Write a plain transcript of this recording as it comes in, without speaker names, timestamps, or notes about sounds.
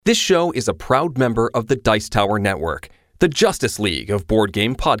This show is a proud member of the Dice Tower Network, the Justice League of board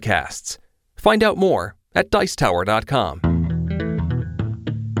game podcasts. Find out more at Dicetower.com.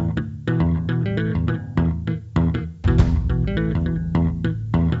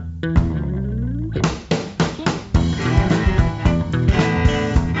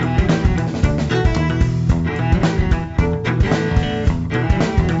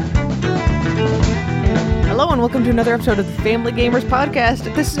 Welcome to another episode of the Family Gamers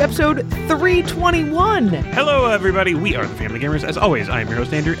Podcast. This is episode 321. Hello, everybody. We are the Family Gamers. As always, I am your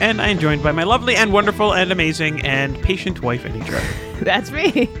host, Andrew, and I am joined by my lovely and wonderful and amazing and patient wife, Anitra. That's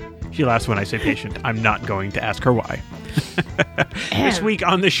me. She laughs when I say patient. I'm not going to ask her why. This week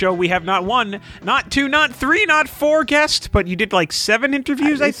on the show, we have not one, not two, not three, not four guests, but you did like 7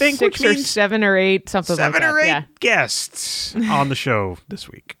 interviews, I think, which means 7 or 8, something like that. 7 or 8 guests on the show this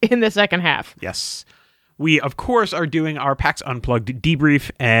week. In the second half. Yes. We, of course, are doing our PAX Unplugged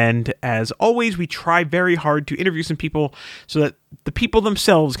debrief, and as always, we try very hard to interview some people so that the people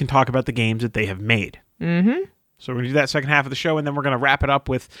themselves can talk about the games that they have made. Mm-hmm. So we're going to do that second half of the show, and then we're going to wrap it up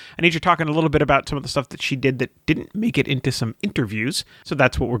with Anitra talking a little bit about some of the stuff that she did that didn't make it into some interviews, so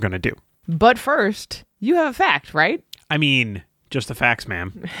that's what we're going to do. But first, you have a fact, right? I mean, just the facts,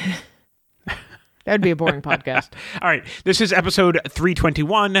 ma'am. That would be a boring podcast. All right, this is episode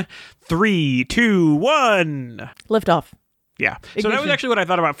 321. 3, 2, 1. Lift off. Yeah. So that was actually what I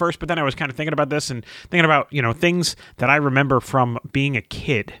thought about first, but then I was kind of thinking about this and thinking about, things that I remember from being a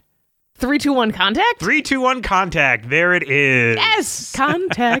kid. 3, 2, 1, contact? 3, 2, 1, contact. There it is. Yes!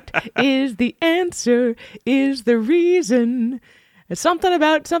 Contact is the answer, is the reason. It's something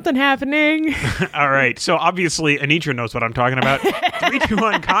about something happening. All right. So obviously, Anitra knows what I'm talking about. 3, 2,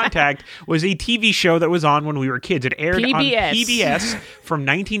 1, Contact was a TV show that was on when we were kids. It aired on PBS from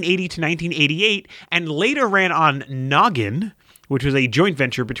 1980 to 1988 and later ran on Noggin, which was a joint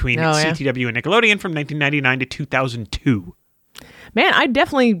venture between CTW and Nickelodeon from 1999 to 2002. Man, I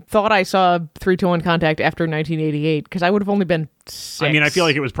definitely thought I saw 3, 2, 1, Contact after 1988 because I would have only been 6. I mean, I feel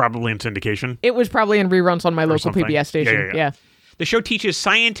like it was probably in syndication. It was probably in reruns on my local PBS station. Yeah. The show teaches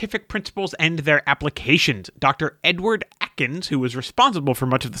scientific principles and their applications. Dr. Edward Atkins, who was responsible for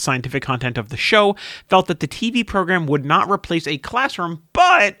much of the scientific content of the show, felt that the TV program would not replace a classroom,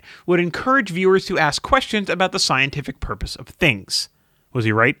 but would encourage viewers to ask questions about the scientific purpose of things. Was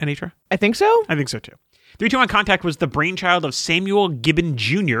he right, Anitra? I think so. I think so, too. 3, 2, 1, Contact was the brainchild of Samuel Gibbon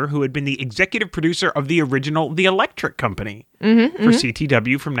Jr., who had been the executive producer of the original The Electric Company for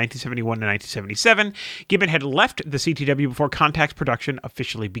CTW from 1971 to 1977. Gibbon had left the CTW before Contact's production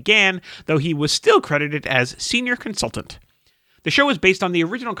officially began, though he was still credited as senior consultant. The show was based on the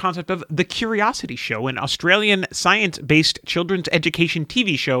original concept of The Curiosity Show, an Australian science-based children's education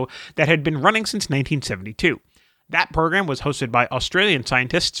TV show that had been running since 1972. That program was hosted by Australian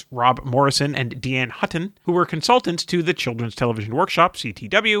scientists Rob Morrison and Deanne Hutton, who were consultants to the Children's Television Workshop,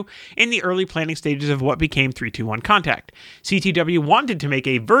 CTW, in the early planning stages of what became 3, 2, 1, Contact. CTW wanted to make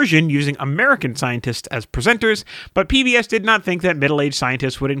a version using American scientists as presenters, but PBS did not think that middle-aged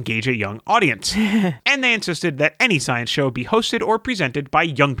scientists would engage a young audience. And they insisted that any science show be hosted or presented by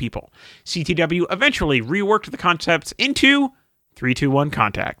young people. CTW eventually reworked the concepts into 3, 2, 1,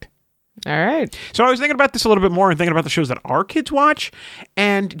 Contact. All right. So I was thinking about this a little bit more and thinking about the shows that our kids watch.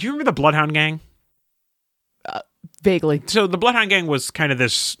 And do you remember the Bloodhound Gang? Vaguely. So the Bloodhound Gang was kind of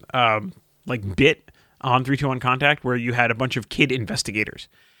this bit on 3, 2, 1, Contact where you had a bunch of kid investigators.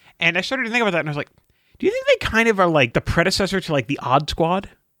 And I started to think about that and I was like, do you think they kind of are like the predecessor to like the Odd Squad?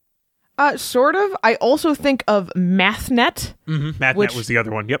 Sort of. I also think of MathNet. Mm-hmm. MathNet was the other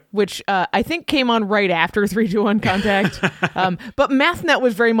one, yep. Which I think came on right after 3, 2, 1, Contact. But MathNet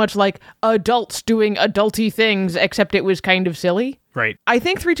was very much like adults doing adulty things, except it was kind of silly. Right. I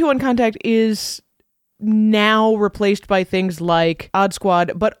think 3, 2, 1, Contact is now replaced by things like Odd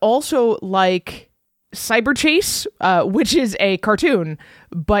Squad, but also like Cyber Chase, which is a cartoon,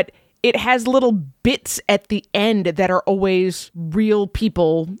 but it has little bits at the end that are always real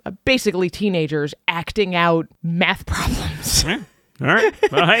people, basically teenagers, acting out math problems. Yeah. All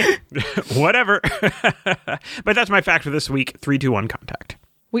right. Well, hey, whatever. But that's my fact for this week, 3, 2, 1, Contact.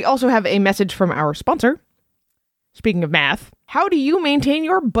 We also have a message from our sponsor. Speaking of math, how do you maintain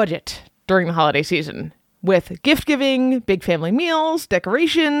your budget during the holiday season? With gift giving, big family meals,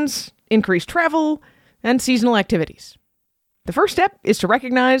 decorations, increased travel, and seasonal activities. The first step is to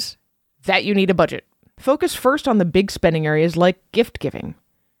recognize that you need a budget. Focus first on the big spending areas like gift giving.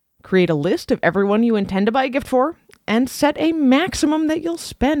 Create a list of everyone you intend to buy a gift for, and set a maximum that you'll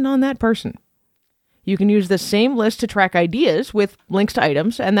spend on that person. You can use the same list to track ideas with links to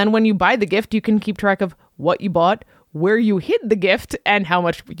items, and then when you buy the gift, you can keep track of what you bought, where you hid the gift and how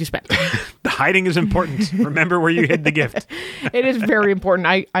much you spent. The hiding is important. Remember where you hid the gift. It is very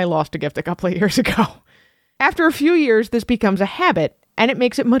important. I lost a gift a couple of years ago. After a few years, this becomes a habit, and it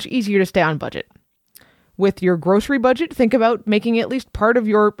makes it much easier to stay on budget. With your grocery budget, think about making at least part of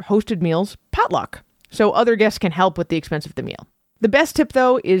your hosted meals potluck, so other guests can help with the expense of the meal. The best tip,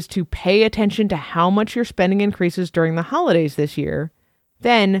 though, is to pay attention to how much your spending increases during the holidays this year.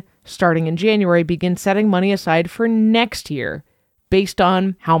 Then, starting in January, begin setting money aside for next year based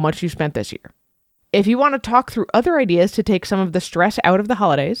on how much you spent this year. If you want to talk through other ideas to take some of the stress out of the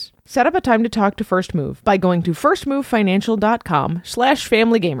holidays, set up a time to talk to First Move by going to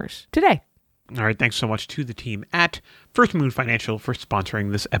firstmovefinancial.com/familygamers today. All right, thanks so much to the team at First Move Financial for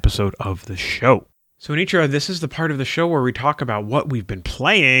sponsoring this episode of the show. So, Anitra, this is the part of the show where we talk about what we've been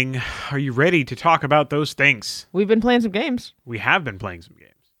playing. Are you ready to talk about those things? We've been playing some games. We have been playing some games.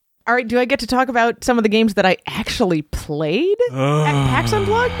 All right, do I get to talk about some of the games that I actually played at PAX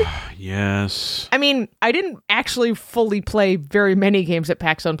Unplugged? Yes. I mean, I didn't actually fully play very many games at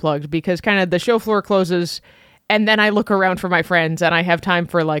PAX Unplugged because kind of the show floor closes and then I look around for my friends and I have time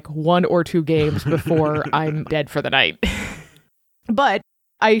for like 1 or 2 games before I'm dead for the night. But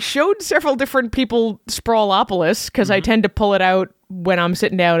I showed several different people Sprawlopolis because I tend to pull it out when I'm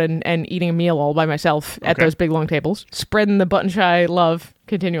sitting down and eating a meal all by myself at those big long tables, spreading the button shy love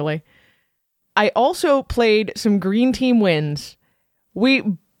continually. I also played some Green Team Wins. We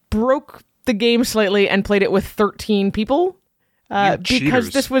broke the game slightly and played it with 13 people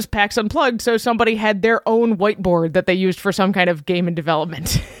because this was PAX Unplugged, so somebody had their own whiteboard that they used for some kind of game in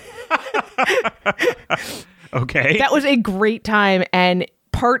development. Okay. That was a great time, and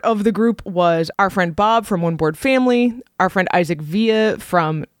part of the group was our friend Bob from One Board Family, our friend Isaac Villa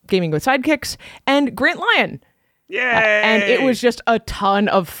from Gaming with Sidekicks, and Grant Lyon. Yay! And it was just a ton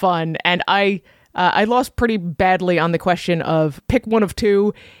of fun. And I lost pretty badly on the question of pick one of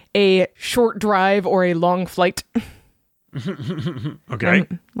two, a short drive or a long flight. Okay.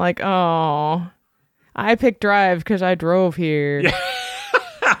 Like, oh, I picked drive because I drove here.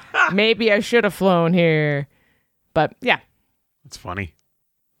 Maybe I should have flown here. But yeah. That's funny.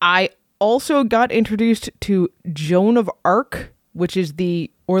 I also got introduced to Joan of Arc, which is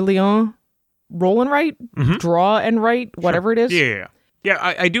the Orleans roll and write, draw and write, whatever it is. Yeah.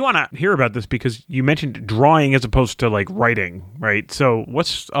 Yeah, I do want to hear about this because you mentioned drawing as opposed to like writing, right? So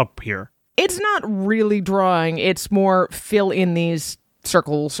what's up here? It's not really drawing. It's more fill in these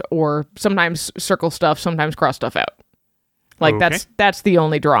circles or sometimes circle stuff, sometimes cross stuff out. Like that's the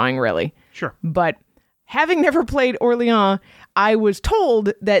only drawing really. Sure. But having never played Orleans, I was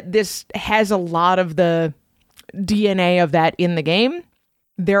told that this has a lot of the DNA of that in the game.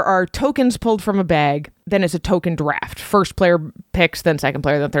 There are tokens pulled from a bag, then it's a token draft. First player picks, then second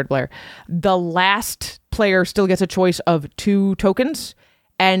player, then third player. The last player still gets a choice of 2 tokens,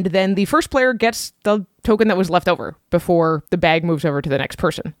 and then the first player gets the token that was left over before the bag moves over to the next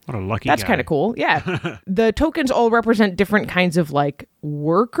person. What a lucky That's kind of cool, yeah. The tokens all represent different kinds of, like,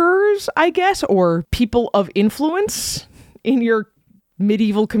 workers, I guess, or people of influence in your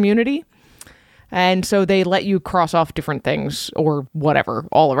medieval community. And so they let you cross off different things or whatever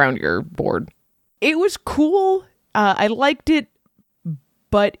all around your board. It was cool. I liked it,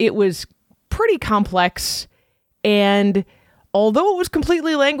 but it was pretty complex. And although it was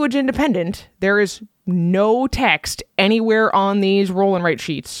completely language independent, there is no text anywhere on these roll and write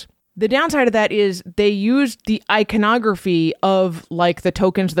sheets. The downside of that is they used the iconography of like the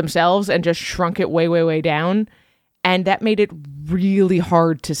tokens themselves and just shrunk it way, way, way down. And that made it really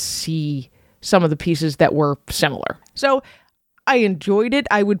hard to see some of the pieces that were similar. So I enjoyed it.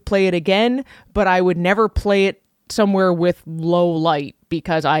 I would play it again, but I would never play it somewhere with low light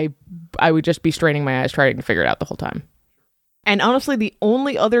because I would just be straining my eyes trying to figure it out the whole time. And honestly, the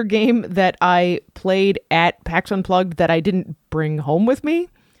only other game that I played at PAX Unplugged that I didn't bring home with me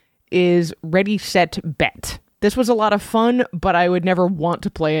is Ready, Set, Bet. This was a lot of fun, but I would never want to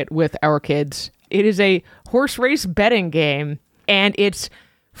play it with our kids. It is a horse race betting game, and it's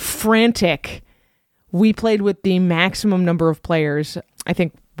frantic. We played with the maximum number of players, I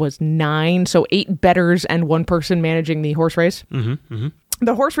think was 9, so 8 bettors and 1 person managing the horse race.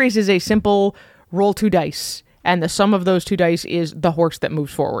 The horse race is a simple roll 2 dice, and the sum of those 2 dice is the horse that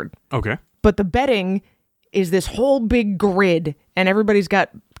moves forward. Okay. But the betting is this whole big grid, and everybody's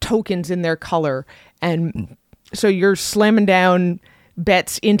got tokens in their color, and so you're slamming down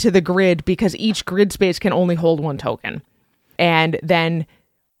bets into the grid because each grid space can only hold 1 token. And then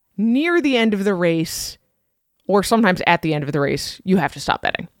near the end of the race, or sometimes at the end of the race, you have to stop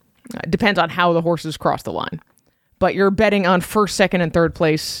betting. It depends on how the horses cross the line. But you're betting on first, second, and third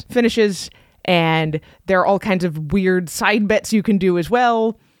place finishes, and there are all kinds of weird side bets you can do as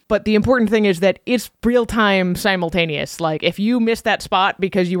well. But the important thing is that it's real-time simultaneous. Like, if you miss that spot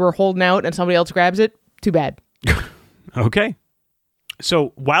because you were holding out and somebody else grabs it, too bad. Okay. So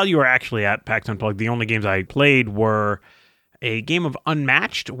while you were actually at PAX Unplugged, the only games I played were a game of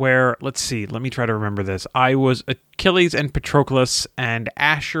Unmatched where, let's see, let me try to remember this. I was Achilles and Patroclus, and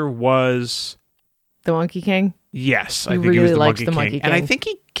Asher was... The Monkey King? Yes, I He think really he was the likes Monkey the King. Monkey And I King. think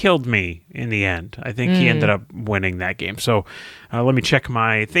he killed me in the end. I think he ended up winning that game. So let me check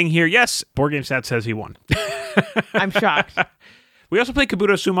my thing here. Yes, Board Game Stat says he won. I'm shocked. We also played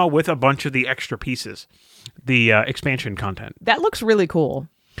Kabuto Sumo with a bunch of the extra pieces, the expansion content. That looks really cool.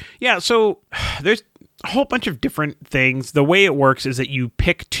 Yeah, so there's a whole bunch of different things. The way it works is that you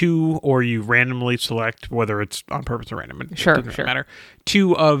pick two, or you randomly select, whether it's on purpose or random. It doesn't matter.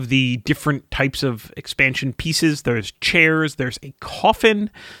 Two of the different types of expansion pieces. There's chairs, there's a coffin,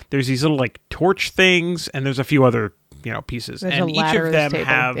 there's these little like torch things, and there's a few other pieces. There's and a each ladder of them table,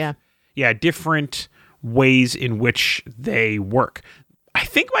 have yeah. different ways in which they work. I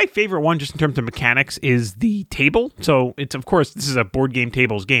think my favorite one, just in terms of mechanics, is the table. So it's, of course, this is a board game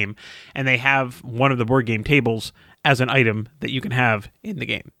tables game, and they have one of the board game tables as an item that you can have in the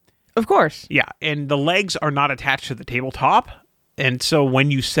game. Of course. Yeah, and the legs are not attached to the tabletop, and so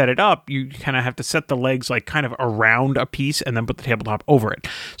when you set it up, you kind of have to set the legs like kind of around a piece and then put the tabletop over it.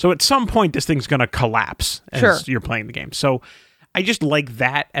 So at some point, this thing's going to collapse as you're playing the game. So I just like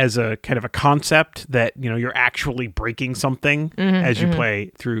that as a kind of a concept that, you're actually breaking something as you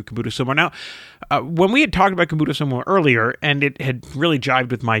play through Kabuto Sumo. Now, when we had talked about Kabuto Sumo earlier, and it had really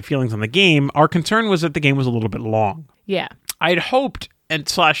jived with my feelings on the game, our concern was that the game was a little bit long. Yeah. I had hoped and /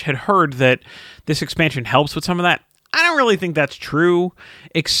 had heard that this expansion helps with some of that. I don't really think that's true,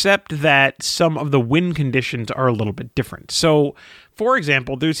 except that some of the win conditions are a little bit different. So, for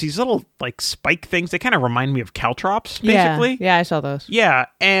example, there's these little like spike things. They kind of remind me of caltrops, basically. Yeah, I saw those. Yeah,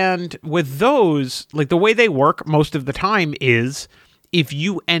 and with those, like the way they work most of the time is if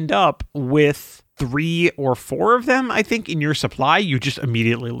you end up with 3 or 4 of them, I think, in your supply, you just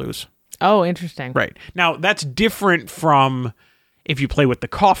immediately lose. Oh, interesting. Right. Now, that's different from if you play with the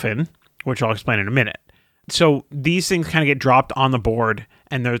coffin, which I'll explain in a minute. So these things kind of get dropped on the board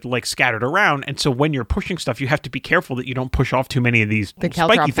and they're like scattered around. And so when you're pushing stuff, you have to be careful that you don't push off too many of these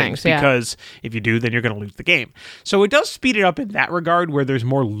spiky things because if you do, then you're going to lose the game. So it does speed it up in that regard where there's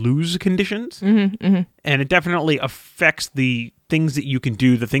more lose conditions. And it definitely affects the things that you can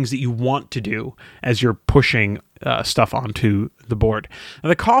do, the things that you want to do as you're pushing stuff onto the board. Now,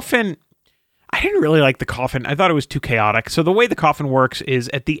 the coffin... I didn't really like the coffin. I thought it was too chaotic. So the way the coffin works is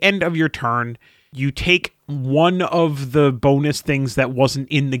at the end of your turn, you take one of the bonus things that wasn't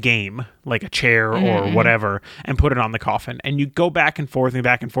in the game, like a chair or whatever, and put it on the coffin. And you go back and forth and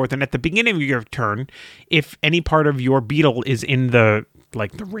back and forth. And at the beginning of your turn, if any part of your beetle is in the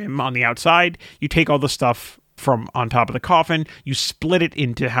rim on the outside, you take all the stuff from on top of the coffin, you split it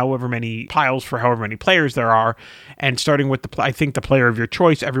into however many piles for however many players there are, and starting with I think the player of your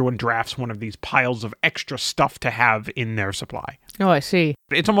choice, everyone drafts one of these piles of extra stuff to have in their supply. Oh, I see.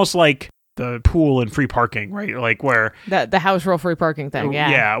 It's almost like the pool and free parking, right? Like where... The house rule free parking thing, yeah.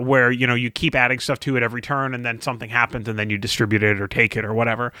 Yeah, where, you keep adding stuff to it every turn, and then something happens, and then you distribute it or take it or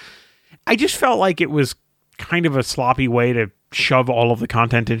whatever. I just felt like it was kind of a sloppy way to shove all of the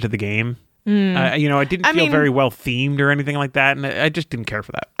content into the game. It didn't feel very well themed or anything like that, and I just didn't care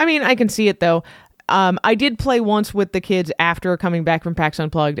for that. I mean, I can see it, though. I did play once with the kids after coming back from PAX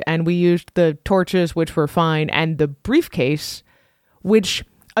Unplugged, and we used the torches, which were fine, and the briefcase, which,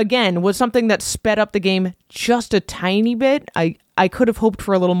 again, was something that sped up the game just a tiny bit. I could have hoped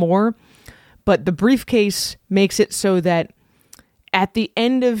for a little more, but the briefcase makes it so that at the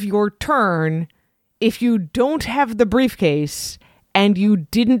end of your turn, if you don't have the briefcase... and you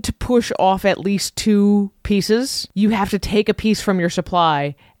didn't push off at least 2 pieces, you have to take a piece from your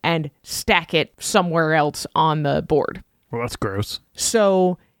supply and stack it somewhere else on the board. Well, that's gross.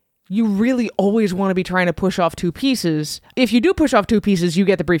 So you really always want to be trying to push off 2 pieces. If you do push off 2 pieces, you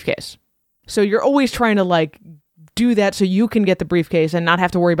get the briefcase. So you're always trying to do that so you can get the briefcase and not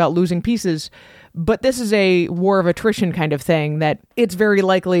have to worry about losing pieces. But this is a war of attrition kind of thing that it's very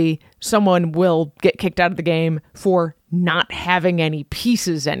likely someone will get kicked out of the game for not having any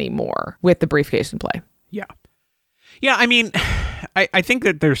pieces anymore with the briefcase in play. Yeah. Yeah, I mean, I think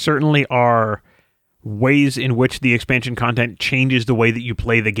that there certainly are ways in which the expansion content changes the way that you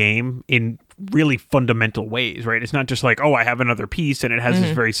play the game in really fundamental ways, right? It's not just like, oh, I have another piece and it has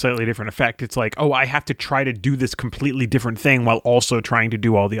this very slightly different effect. It's like, oh, I have to try to do this completely different thing while also trying to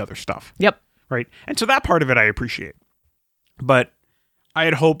do all the other stuff. Yep. Right? And so that part of it I appreciate. But I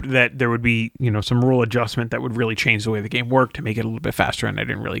had hoped that there would be, some rule adjustment that would really change the way the game worked to make it a little bit faster, and I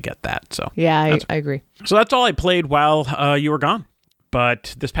didn't really get that. So yeah, I agree. So that's all I played while you were gone.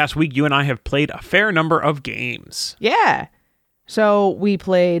 But this past week, you and I have played a fair number of games. Yeah. So we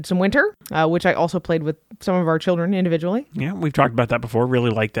played some Winter, which I also played with some of our children individually. Yeah, we've talked about that before. Really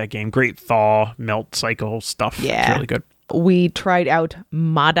liked that game. Great thaw, melt cycle stuff. Yeah. It's really good. We tried out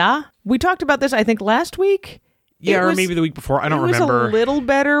Mada. We talked about this, I think, last week. Yeah, or maybe the week before. I don't remember. It was a little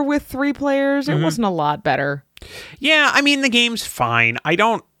better with 3 players. It wasn't a lot better. Yeah, I mean, the game's fine. I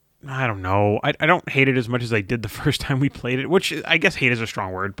don't know. I don't hate it as much as I did the first time we played it, which I guess hate is a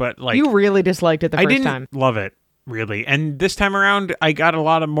strong word, but like... You really disliked it the first time. I didn't love it, really. And this time around, I got a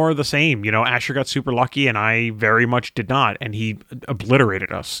lot of more of the same. Asher got super lucky, and I very much did not, and he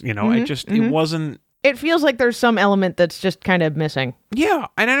obliterated us. It wasn't... It feels like there's some element that's just kind of missing. Yeah,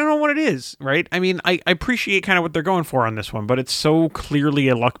 and I don't know what it is, right? I mean, I appreciate kind of what they're going for on this one, but it's so clearly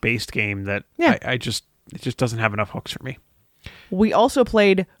a luck-based game that it just doesn't have enough hooks for me. We also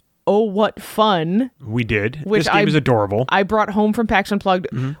played Oh What Fun. We did. This game is adorable. I brought home from PAX Unplugged.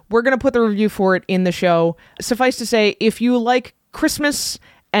 We're going to put the review for it in the show. Suffice to say, if you like Christmas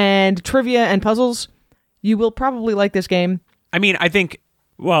and trivia and puzzles, you will probably like this game. I mean, I think,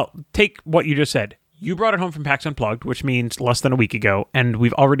 take what you just said. You brought it home from PAX Unplugged, which means less than a week ago, and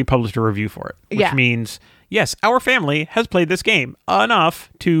we've already published a review for it. Which means, yes, our family has played this game enough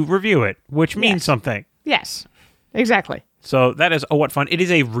to review it, which means something. Yes, exactly. So that is Oh What Fun. It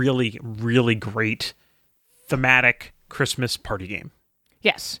is a really, really great thematic Christmas party game.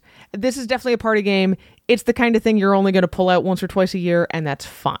 Yes. This is definitely a party game. It's the kind of thing you're only going to pull out once or twice a year, and that's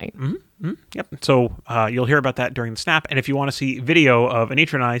fine. Yep. So you'll hear about that during the snap. And if you want to see video of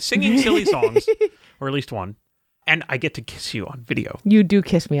Anitra and I singing silly songs, or at least one, and I get to kiss you on video. You do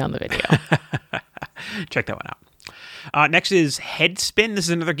kiss me on the video. Check that one out. Next is Headspin. This is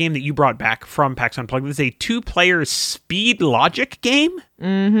another game that you brought back from PAX Unplugged. This is a 2-player speed logic game,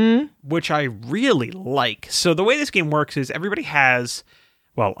 which I really like. So the way this game works is everybody has,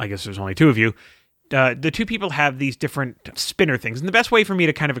 I guess there's only 2 of you. The 2 people have these different spinner things. And the best way for me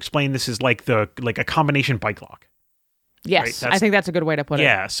to kind of explain this is like a combination bike lock. Yes, right? I think that's a good way to put it.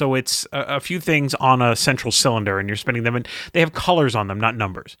 Yeah, so it's a few things on a central cylinder, and you're spinning them, and they have colors on them, not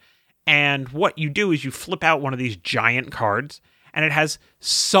numbers. And what you do is you flip out one of these giant cards, and it has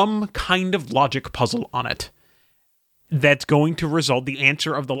some kind of logic puzzle on it. That's going to result, the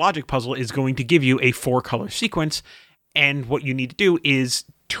answer of the logic puzzle is going to give you a 4-color sequence, and what you need to do is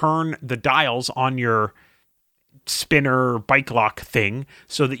turn the dials on your spinner bike lock thing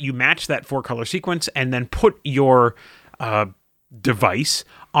so that you match that 4-color sequence, and then put your device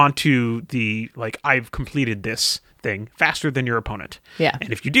onto the, I've completed this thing faster than your opponent. Yeah.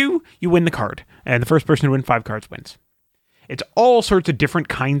 And if you do, you win the card. And the first person to win 5 cards wins. It's all sorts of different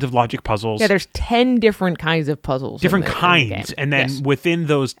kinds of logic puzzles. Yeah, there's 10 different kinds of puzzles. Different kinds. And then within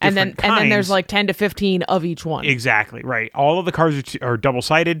those different kinds... And then there's 10 to 15 of each one. Exactly, right. All of the cards are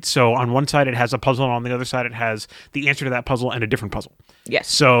double-sided. So on one side it has a puzzle, and on the other side it has the answer to that puzzle and a different puzzle. Yes.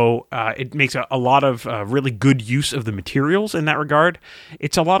 So it makes a lot of really good use of the materials in that regard.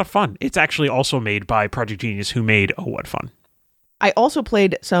 It's a lot of fun. It's actually also made by Project Genius, who made Oh What Fun. I also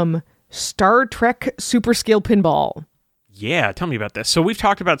played some Star Trek Super Skill Pinball. Yeah, tell me about this. So we've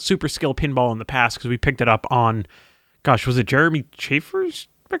talked about Super Skill Pinball in the past because we picked it up on, was it Jeremy Schaefer's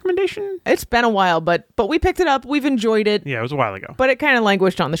recommendation? It's been a while, but we picked it up. We've enjoyed it. Yeah, it was a while ago. But it kind of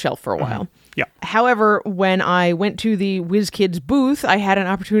languished on the shelf for a while. Yeah. However, when I went to the WizKids booth, I had an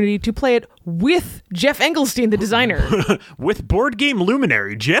opportunity to play it with Jeff Engelstein, the designer. With board game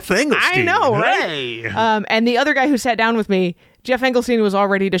luminary, Jeff Engelstein. I know, right? Hey. And the other guy who sat down with me, Jeff Engelstein, was all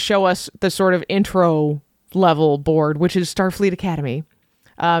ready to show us the sort of intro level board, which is Starfleet Academy.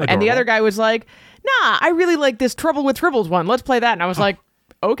 And the other guy was like, nah, I really like this Trouble with Tribbles one. Let's play that. And I was like,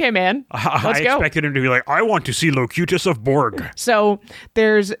 okay, man, let's go. I expected him to be like, I want to see Locutus of Borg. So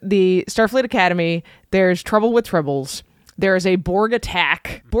there's the Starfleet Academy. There's Trouble with Tribbles. There's a Borg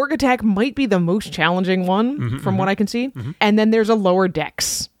Attack. Borg Attack might be the most challenging one from what I can see. And then there's a Lower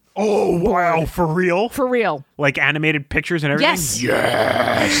Decks. Oh, wow. For real? For real. Like animated pictures and everything? Yes.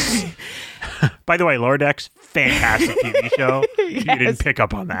 Yes. By the way, Lower Decks, fantastic TV show. Yes. You didn't pick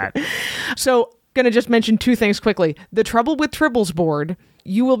up on that. So, going to just mention 2 things quickly. The Trouble with Tribbles board,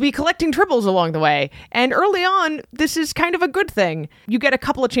 you will be collecting tribbles along the way. And early on, this is kind of a good thing. You get a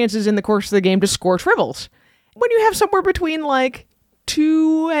couple of chances in the course of the game to score tribbles. When you have somewhere between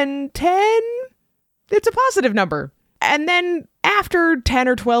 2 and 10, it's a positive number. And then after 10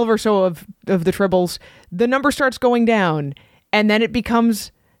 or 12 or so of the tribbles, the number starts going down. And then it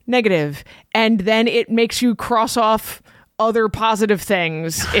becomes negative. And then it makes you cross off other positive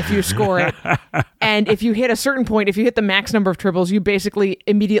things if you score it. And if you hit a certain point, if you hit the max number of tribbles, you basically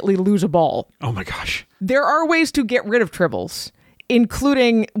immediately lose a ball. Oh my gosh. There are ways to get rid of tribbles,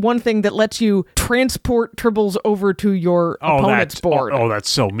 including one thing that lets you transport tribbles over to your opponent's board. Oh, that's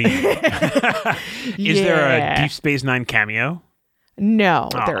so mean. Is there a Deep Space Nine cameo? No,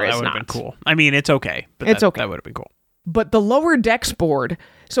 there is not. That would have been cool. I mean, it's okay. But it's okay. That would have been cool. But the lower decks board,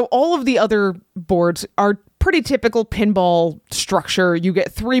 so all of the other boards are pretty typical pinball structure. You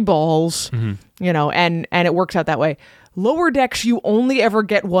get 3 balls, you know, and it works out that way. Lower decks, you only ever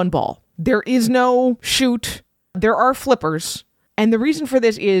get 1 ball. There is no shoot. There are flippers. And the reason for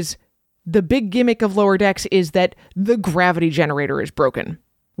this is the big gimmick of lower decks is that the gravity generator is broken.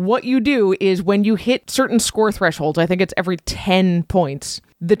 What you do is when you hit certain score thresholds, I think it's every 10 points,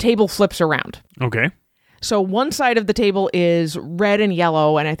 the table flips around. Okay. So one side of the table is red and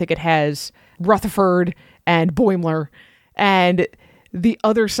yellow, and I think it has Rutherford and Boimler. And the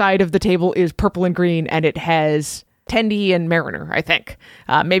other side of the table is purple and green, and it has Tendy and Mariner, I think.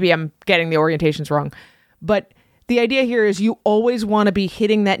 Maybe I'm getting the orientations wrong. But the idea here is you always want to be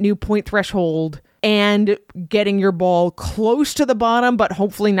hitting that new point threshold and getting your ball close to the bottom, but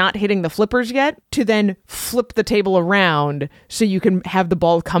hopefully not hitting the flippers yet, to then flip the table around so you can have the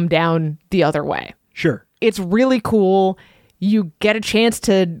ball come down the other way. Sure. It's really cool. You get a chance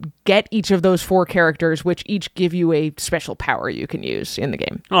to get each of those 4 characters, which each give you a special power you can use in the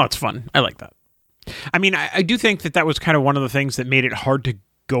game. Oh, it's fun. I like that. I mean, I do think that was kind of one of the things that made it hard to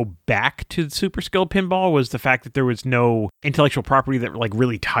go back to Super Skill Pinball, was the fact that there was no intellectual property that like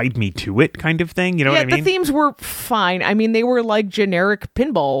really tied me to it, kind of thing. You know what I mean? The themes were fine. I mean, they were like generic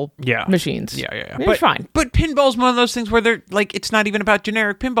pinball machines. Yeah. But fine. But pinball's one of those things where they're like, it's not even about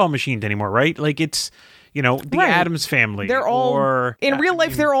generic pinball machines anymore, right? Like it's, you know, the Addams Family. They're all, in real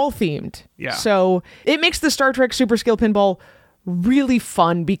life, they're all themed. Yeah. So it makes the Star Trek Super Skill Pinball really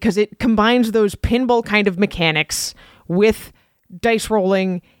fun because it combines those pinball kind of mechanics with dice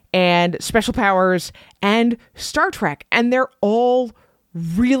rolling and special powers and Star Trek, and they're all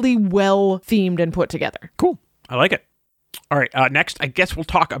really well themed and put together. Cool. I like it. All right, next, I guess we'll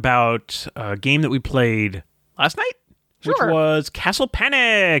talk about a game that we played last night, which was Castle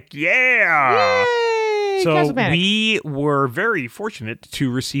Panic. Yeah! Yay! So Castle Panic. We were very fortunate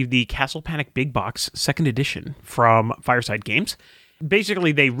to receive the Castle Panic Big Box 2nd edition from Fireside Games.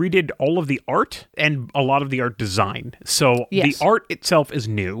 Basically, they redid all of the art and a lot of the art design. So the art itself is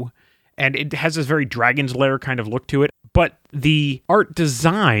new, and it has this very Dragon's Lair kind of look to it. But the art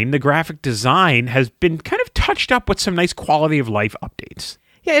design, the graphic design, has been kind of touched up with some nice quality of life updates.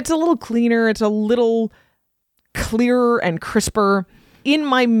 Yeah, it's a little cleaner. It's a little clearer and crisper. In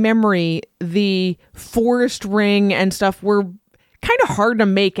my memory, the forest ring and stuff were kind of hard to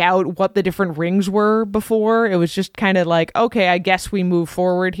make out what the different rings were before. It was just kind of like, okay, I guess we move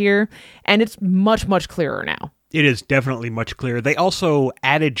forward here. And it's much, much clearer now. It is definitely much clearer. They also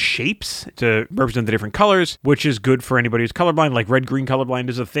added shapes to represent the different colors, which is good for anybody who's colorblind. Like red-green colorblind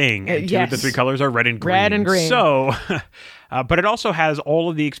is a thing. And 2 of the 3 colors are red and green. Red and green. So, but it also has all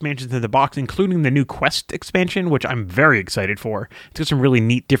of the expansions in the box, including the new Quest expansion, which I'm very excited for. It's got some really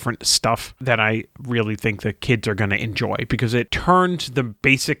neat, different stuff that I really think the kids are going to enjoy, because it turns the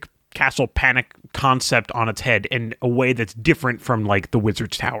basic Castle Panic concept on its head in a way that's different from like the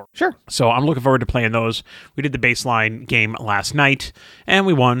Wizard's Tower. Sure. So I'm looking forward to playing those. We did the baseline game last night and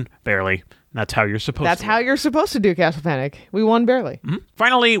we won barely. That's how you're supposed to. That's how you're supposed to do Castle Panic. We won barely. Mm-hmm.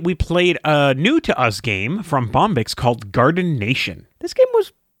 Finally, we played a new to us game from Bombix called Garden Nation. This game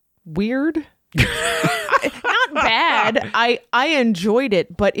was weird. Not bad. I enjoyed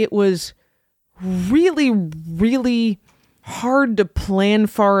it, but it was really, really hard to plan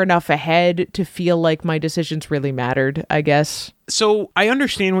far enough ahead to feel like my decisions really mattered, I guess. So I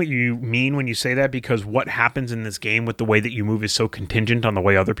understand what you mean when you say that, because what happens in this game with the way that you move is so contingent on the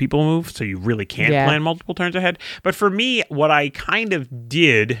way other people move, so you really can't plan multiple turns ahead. But for me, what I kind of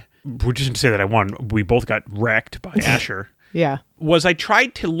did, which isn't to say that I won, we both got wrecked by Asher. Yeah. Was I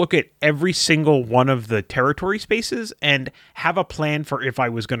tried to look at every single one of the territory spaces and have a plan for if I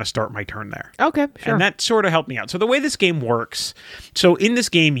was going to start my turn there. Okay, sure. And that sort of helped me out. So the way this game works, so in this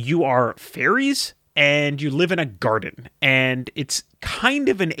game, you are fairies and you live in a garden, and it's kind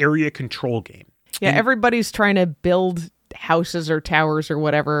of an area control game. Yeah, and everybody's trying to build houses or towers or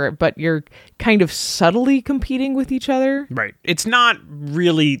whatever, but you're kind of subtly competing with each other. Right. It's not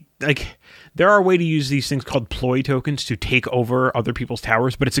really like... There are a way to use these things called ploy tokens to take over other people's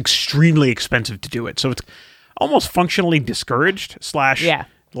towers, but it's extremely expensive to do it. So it's almost functionally discouraged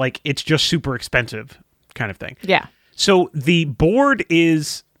 / like it's just super expensive kind of thing. Yeah. So the board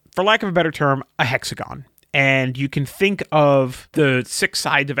is, for lack of a better term, a hexagon. And you can think of the 6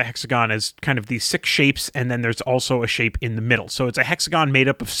 sides of a hexagon as kind of these 6 shapes, and then there's also a shape in the middle. So it's a hexagon made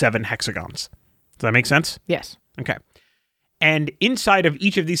up of 7 hexagons. Does that make sense? Yes. Okay. And inside of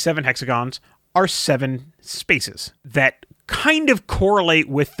each of these 7 hexagons are 7 spaces that kind of correlate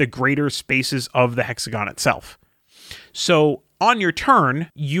with the greater spaces of the hexagon itself. So on your turn,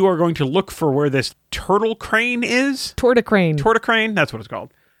 you are going to look for where this turtle crane is. Torticrane. Torticrane, that's what it's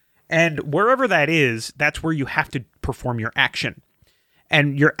called. And wherever that is, that's where you have to perform your action.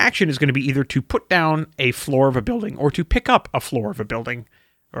 And your action is going to be either to put down a floor of a building or to pick up a floor of a building,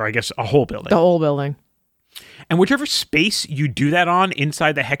 or I guess a whole building. The whole building. And whichever space you do that on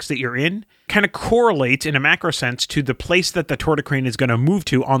inside the hex that you're in kind of correlates in a macro sense to the place that the torticrane is going to move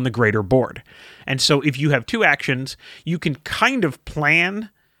to on the greater board. And so if you have 2 actions, you can kind of plan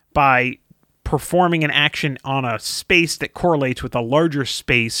by performing an action on a space that correlates with a larger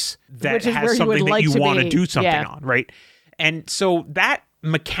space that has something that you want to do something on, right? And so that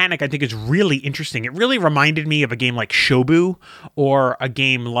mechanic, I think, is really interesting. It really reminded me of a game like Shobu or a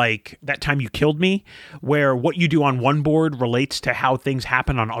game like That Time You Killed Me, where what you do on one board relates to how things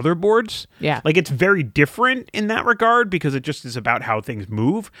happen on other boards. Yeah. Like, it's very different in that regard because it just is about how things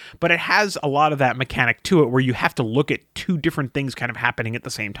move, but it has a lot of that mechanic to it where you have to look at 2 different things kind of happening at the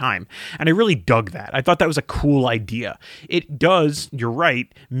same time. And I really dug that. I thought that was a cool idea. It does, you're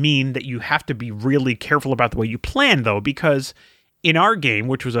right, mean that you have to be really careful about the way you plan, though, because in our game,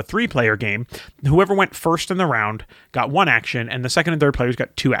 which was a 3-player game, whoever went first in the round got 1 action, and the second and third players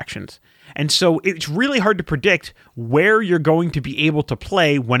got 2 actions. And so it's really hard to predict where you're going to be able to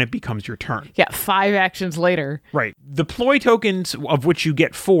play when it becomes your turn. Yeah, 5 actions later. Right. The ploy tokens, of which you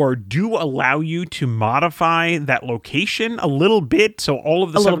get 4, do allow you to modify that location a little bit. So all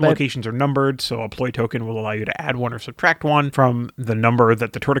of the 7 locations are numbered. So a ploy token will allow you to add 1 or subtract 1 from the number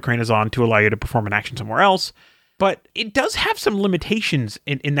that the torticrane is on to allow you to perform an action somewhere else. But it does have some limitations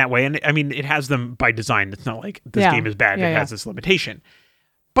in that way. And I mean, it has them by design. It's not like this game is bad. It has this limitation.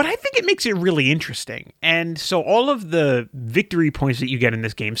 But I think it makes it really interesting. And so all of the victory points that you get in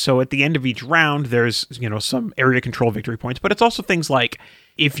this game, so at the end of each round, there's, some area control victory points, but it's also things like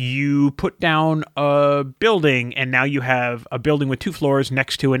if you put down a building and now you have a building with 2 floors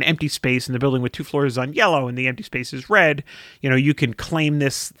next to an empty space and the building with 2 floors is on yellow and the empty space is red, you can claim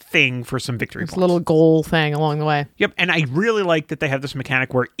this thing for some victory points. This little goal thing along the way. Yep. And I really like that they have this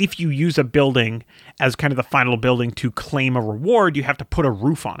mechanic where if you use a building as kind of the final building to claim a reward, you have to put a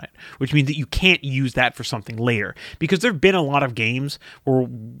roof on it, which means that you can't use that for something later. Because there have been a lot of games where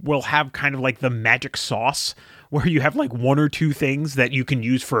we'll have kind of like the magic sauce where you have like 1 or 2 things that you can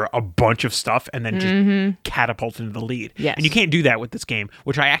use for a bunch of stuff and then just catapult into the lead. Yes. And you can't do that with this game,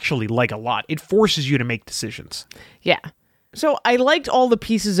 which I actually like a lot. It forces you to make decisions. Yeah. So I liked all the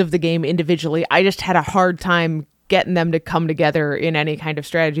pieces of the game individually. I just had a hard time getting them to come together in any kind of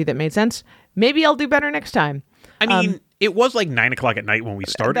strategy that made sense. Maybe I'll do better next time. I mean, it was like 9 o'clock at night when we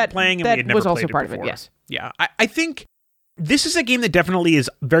started playing, and we had never was played also it part before. of it, yes. Yeah, I think this is a game that definitely is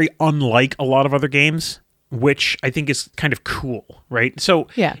very unlike a lot of other games, which I think is kind of cool, right? So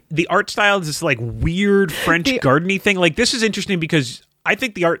the art style is this like weird French garden-y thing. Like, this is interesting because I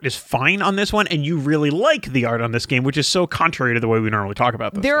think the art is fine on this one, and you really like the art on this game, which is so contrary to the way we normally talk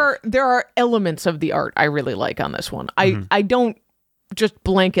about this. There are elements of the art I really like on this one. I don't just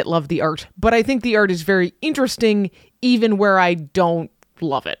blanket love the art, but I think the art is very interesting even where I don't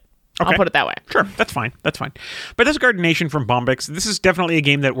love it. Okay. I'll put it that way. Sure, that's fine. But this is Garden Nation from Bombix. This is definitely a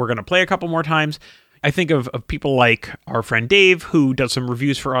game that we're going to play a couple more times. I think of people like our friend Dave, who does some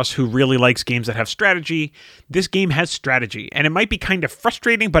reviews for us, who really likes games that have strategy. This game has strategy, and it might be kind of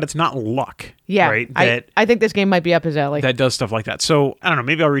frustrating, but it's not luck. Yeah, right? I think this game might be up his alley. That does stuff like that. So, I don't know,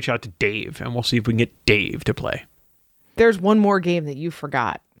 maybe I'll reach out to Dave, and we'll see if we can get Dave to play. There's one more game that you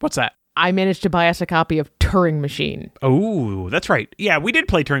forgot. What's that? I managed to buy us a copy of Turing Machine. Oh, that's right. Yeah, we did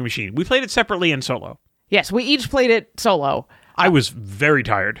play Turing Machine. We played it separately and solo. Yes, we each played it solo. I was very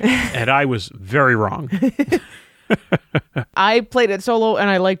tired, and I was very wrong. I played it solo, and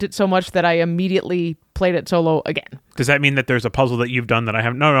I liked it so much that I immediately played it solo again. Does that mean that there's a puzzle that you've done that I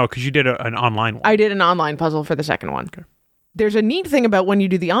haven't? No, because you did an online one. I did an online puzzle for the second one. Okay. There's a neat thing about when you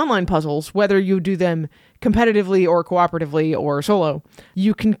do the online puzzles, whether you do them competitively or cooperatively or solo,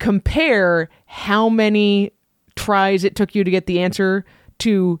 you can compare how many tries it took you to get the answer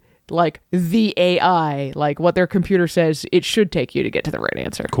to like the AI, like what their computer says it should take you to get to the right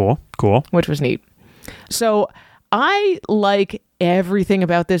answer. Cool. Which was neat. So I like everything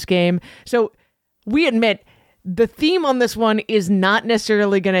about this game. So we admit The theme on this one is not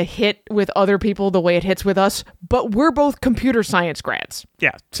necessarily going to hit with other people the way it hits with us, but we're both computer science grads.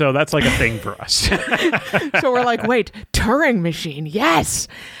 Yeah, so that's like a thing for us. So we're like, wait, Turing machine, yes!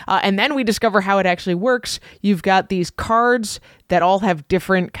 And then we discover how it actually works. You've got these cards that all have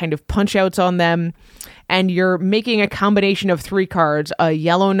different kind of punch-outs on them, and you're making a combination of 3 cards, a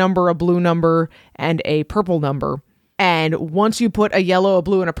yellow number, a blue number, and a purple number. And once you put a yellow, a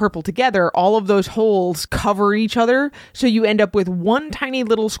blue, and a purple together, all of those holes cover each other. So you end up with one tiny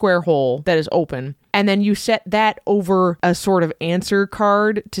little square hole that is open. And then you set that over a sort of answer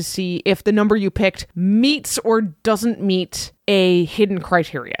card to see if the number you picked meets or doesn't meet a hidden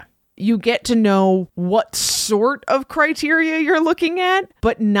criteria. You get to know what sort of criteria you're looking at,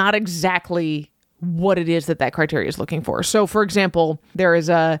 but not exactly what it is that criteria is looking for. So, for example, there is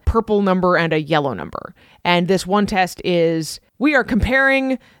a purple number and a yellow number. And this one test is, we are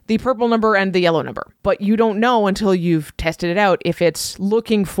comparing the purple number and the yellow number. But you don't know until you've tested it out if it's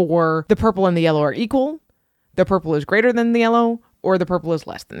looking for the purple and the yellow are equal, the purple is greater than the yellow, or the purple is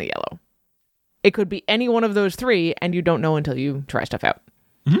less than the yellow. It could be any one of those 3, and you don't know until you try stuff out.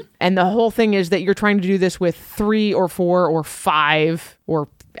 Mm-hmm. And the whole thing is that you're trying to do this with 3 or 4 or 5 or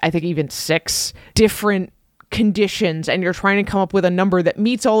I think even 6 different conditions, and you're trying to come up with a number that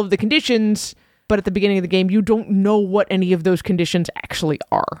meets all of the conditions, but at the beginning of the game, you don't know what any of those conditions actually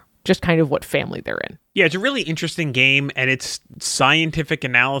are, just kind of what family they're in. Yeah, it's a really interesting game, and it's scientific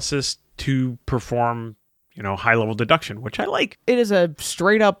analysis to perform, high-level deduction, which I like. It is a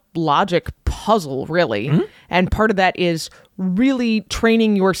straight-up logic puzzle, really, and part of that is really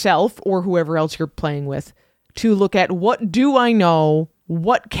training yourself, or whoever else you're playing with, to look at what do I know,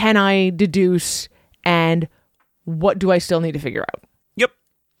 what can I deduce, and what do I still need to figure out? Yep.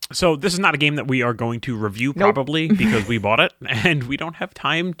 So this is not a game that we are going to review probably because we bought it, and we don't have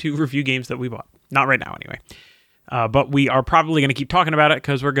time to review games that we bought. Not right now, anyway. But we are probably going to keep talking about it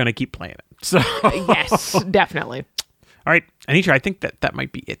because we're going to keep playing it. So yes, definitely. All right, Anitra, I think that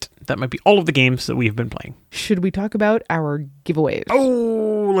might be it. That might be all of the games that we've been playing. Should we talk about our giveaways?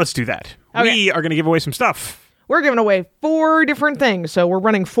 Oh, let's do that. Okay. We are going to give away some stuff. We're giving away 4 different things, so we're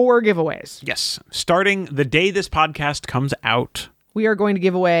running 4 giveaways. Yes. Starting the day this podcast comes out, we are going to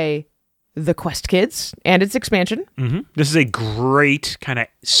give away the Quest Kids and its expansion. Mm-hmm. This is a great kind of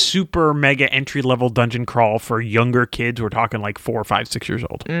super mega entry-level dungeon crawl for younger kids. We're talking like 4, 5, 6 years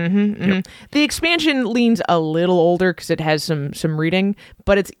old. Yep. The expansion leans a little older because it has some reading,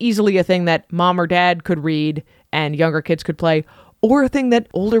 but it's easily a thing that mom or dad could read and younger kids could play, or a thing that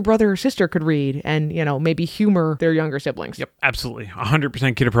older brother or sister could read and, maybe humor their younger siblings. Yep, absolutely.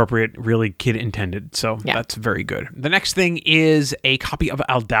 100% kid appropriate, really kid intended. So That's very good. The next thing is a copy of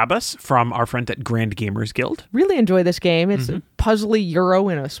Aldabas from our friends at Grand Gamers Guild. Really enjoy this game. It's a puzzly Euro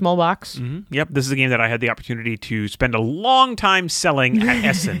in a small box. Yep, this is a game that I had the opportunity to spend a long time selling at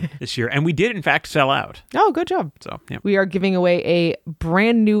Essen this year. And we did, in fact, sell out. Oh, good job. So, yeah. We are giving away a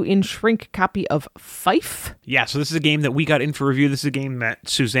brand new in shrink copy of Fife. Yeah, so this is a game that we got in for review. This is a game that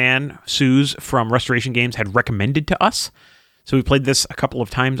Suze from Restoration Games had recommended to us. So we played this a couple of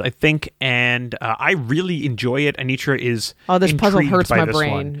times, I think, and I really enjoy it. Anitra is this puzzle hurts my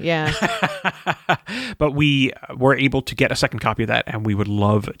brain. One. Yeah. But we were able to get a second copy of that, and we would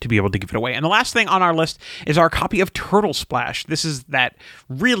love to be able to give it away. And the last thing on our list is our copy of Turtle Splash. This is that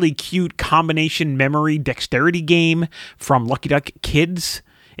really cute combination memory dexterity game from Lucky Duck Kids.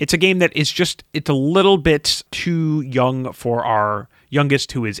 It's a game that is it's a little bit too young for our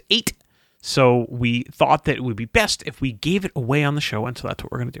youngest, who is 8. So we thought that it would be best if we gave it away on the show, and so that's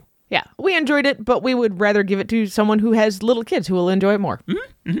what we're going to do. Yeah, we enjoyed it, but we would rather give it to someone who has little kids who will enjoy it more.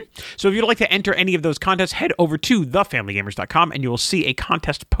 So if you'd like to enter any of those contests, head over to thefamilygamers.com, and you will see a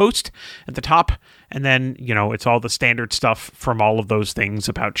contest post at the top. And then, it's all the standard stuff from all of those things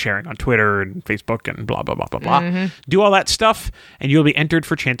about sharing on Twitter and Facebook and blah, blah, blah, blah, blah. Do all that stuff, and you'll be entered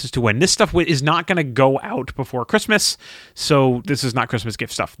for chances to win. This stuff is not going to go out before Christmas, so this is not Christmas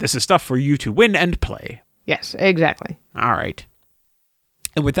gift stuff. This is stuff for you to win and play. Yes, exactly. All right.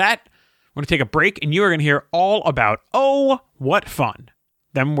 And with that, we're going to take a break, and you are going to hear all about Oh, What Fun.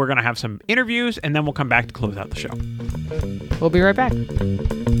 Then we're going to have some interviews, and then we'll come back to close out the show. We'll be right back.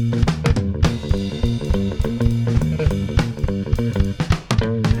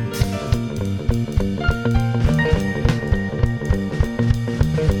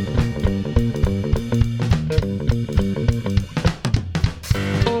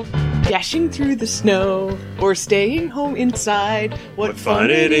 Dashing through the snow or staying home inside. What fun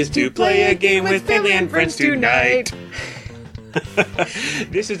it is to play a game with family and friends tonight.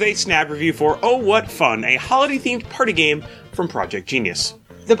 This is a snap review for Oh What Fun, a holiday-themed party game from Project Genius.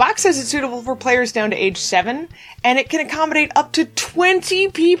 The box says it's suitable for players down to age 7, and it can accommodate up to 20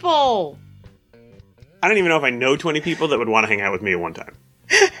 people. I don't even know if I know 20 people that would want to hang out with me at one time.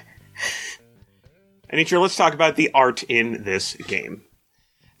 Anitra, let's talk about the art in this game.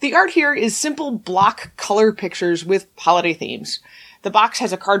 The art here is simple block color pictures with holiday themes. The box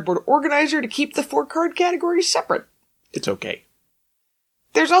has a cardboard organizer to keep the 4 card categories separate. It's okay.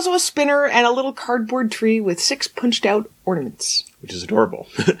 There's also a spinner and a little cardboard tree with 6 punched out ornaments. Which is adorable.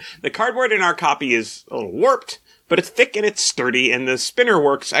 The cardboard in our copy is a little warped, but it's thick and it's sturdy, and the spinner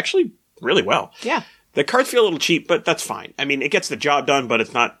works actually really well. Yeah. The cards feel a little cheap, but that's fine. I mean, it gets the job done, but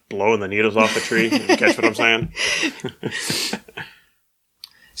it's not blowing the needles off the tree. You catch what I'm saying?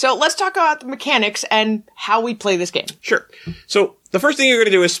 So let's talk about the mechanics and how we play this game. Sure. So the first thing you're going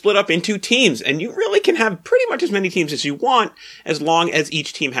to do is split up into teams, and you really can have pretty much as many teams as you want, as long as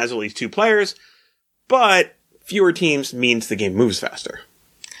each team has at least 2 players. But fewer teams means the game moves faster.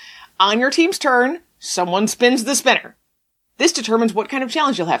 On your team's turn, someone spins the spinner. This determines what kind of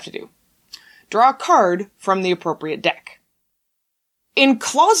challenge you'll have to do. Draw a card from the appropriate deck. In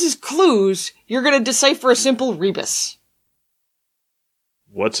Claus's Clues, you're going to decipher a simple rebus.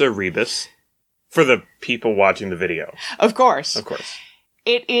 What's a rebus? For the people watching the video. Of course. Of course.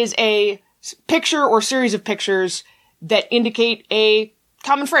 It is a picture or series of pictures that indicate a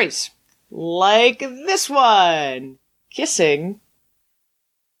common phrase. Like this one. Kissing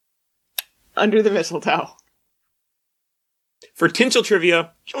under the mistletoe. For Tinsel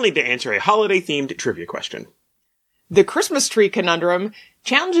Trivia, you'll need to answer a holiday-themed trivia question. The Christmas Tree Conundrum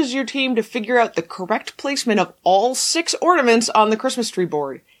challenges your team to figure out the correct placement of all 6 ornaments on the Christmas tree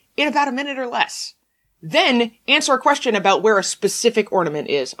board in about a minute or less. Then answer a question about where a specific ornament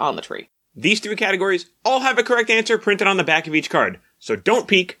is on the tree. These 3 categories all have a correct answer printed on the back of each card, so don't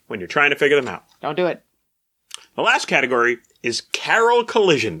peek when you're trying to figure them out. Don't do it. The last category is Carol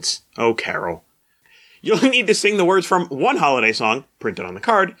Collisions. Oh, Carol. You'll need to sing the words from one holiday song, printed on the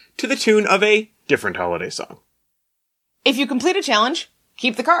card, to the tune of a different holiday song. If you complete a challenge,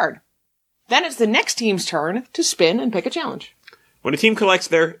 keep the card. Then it's the next team's turn to spin and pick a challenge. When a team collects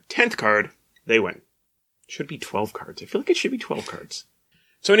their 10th card, they win. It should be 12 cards. I feel like it should be 12 cards.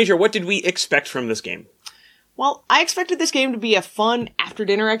 So, Anitra, what did we expect from this game? Well, I expected this game to be a fun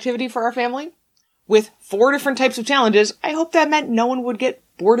after-dinner activity for our family. With 4 different types of challenges, I hope that meant no one would get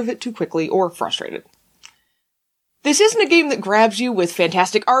bored of it too quickly or frustrated. This isn't a game that grabs you with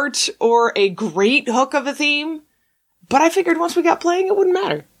fantastic art or a great hook of a theme, but I figured once we got playing, it wouldn't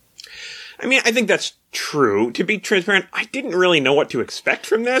matter. I mean, I think that's true. To be transparent, I didn't really know what to expect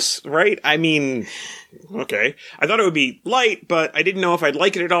from this, right? I mean, okay. I thought it would be light, but I didn't know if I'd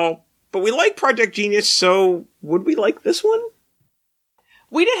like it at all. But we like Project Genius, so would we like this one?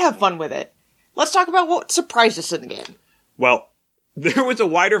 We did have fun with it. Let's talk about what surprised us in the game. Well, there was a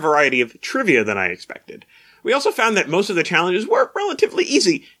wider variety of trivia than I expected. We also found that most of the challenges were relatively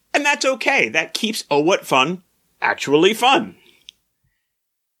easy, and that's okay. That keeps Oh What Fun actually fun.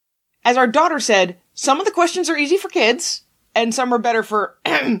 As our daughter said, some of the questions are easy for kids, and some are better for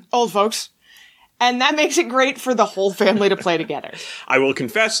old folks. And that makes it great for the whole family to play together. I will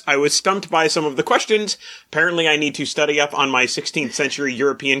confess, I was stumped by some of the questions. Apparently I need to study up on my 16th century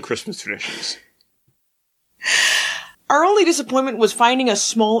European Christmas traditions. Our only disappointment was finding a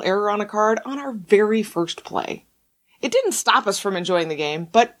small error on a card on our very first play. It didn't stop us from enjoying the game,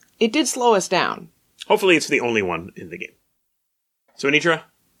 but it did slow us down. Hopefully it's the only one in the game. So, Anitra,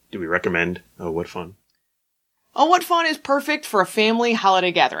 do we recommend Oh What Fun? Oh What Fun is perfect for a family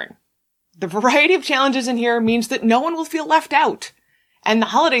holiday gathering. The variety of challenges in here means that no one will feel left out. And the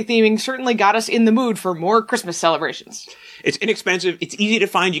holiday theming certainly got us in the mood for more Christmas celebrations. It's inexpensive, it's easy to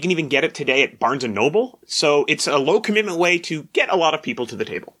find, you can even get it today at Barnes & Noble, so it's a low-commitment way to get a lot of people to the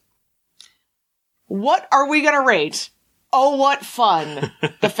table. What are we gonna rate Oh What Fun,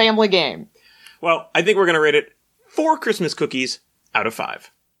 the family game? Well, I think we're gonna rate it 4 Christmas cookies out of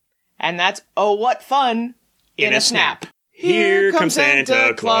 5. And that's Oh What Fun in a snap. Here comes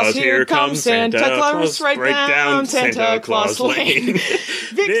Santa Claus, here comes Santa Claus, right down Santa Claus Lane.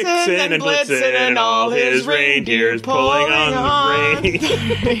 Vixen and Blitzen and all his reindeers pulling on the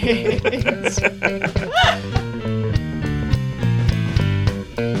reins.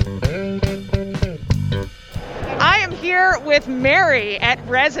 I am here with Mary at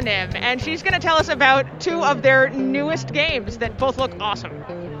Resonim, and she's going to tell us about 2 of their newest games that both look awesome.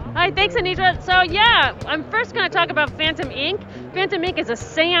 Hi, thanks, Anitra. So, yeah, I'm first going to talk about Phantom Inc. Phantom Inc. is a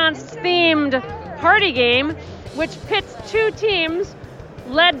seance-themed party game which pits 2 teams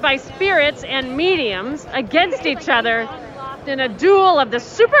led by spirits and mediums against each other in a duel of the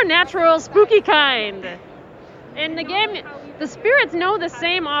supernatural, spooky kind. In the game, The spirits know the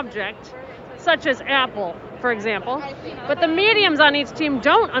same object, such as apple, for example, but the mediums on each team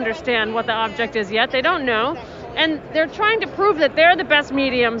don't understand what the object is yet. They don't know, and they're trying to prove that they're the best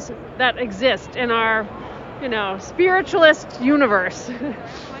mediums that exist in our, spiritualist universe.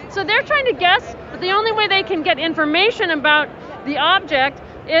 So they're trying to guess, but the only way they can get information about the object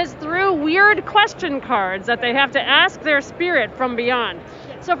is through weird question cards that they have to ask their spirit from beyond.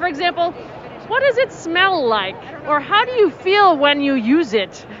 So, for example, what does it smell like? Or how do you feel when you use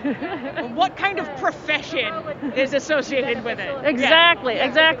it? What kind of profession is associated with it?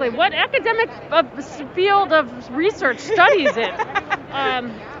 Exactly. What academic field of research studies it?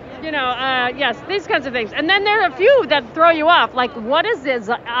 Yes, these kinds of things. And then there are a few that throw you off, like what is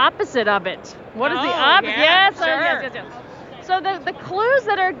the opposite of it? What is the opposite? Yes. So the clues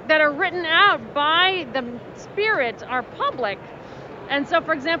that are written out by the spirit are public. And so,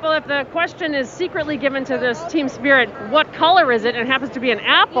 for example, if the question is secretly given to this team spirit, what color is it, and it happens to be an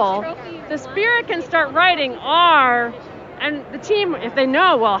apple, the spirit can start writing R, and the team, if they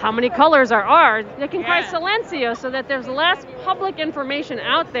know, well, how many colors are R, they can cry silencio so that there's less public information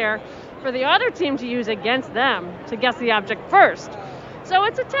out there for the other team to use against them to guess the object first. So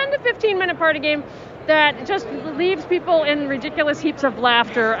it's a 10 to 15 minute party game that just leaves people in ridiculous heaps of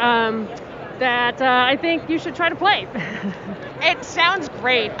laughter that I think you should try to play. It sounds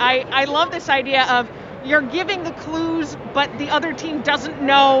great. I love this idea of you're giving the clues, but the other team doesn't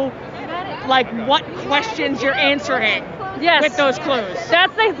know like what questions you're answering with those clues.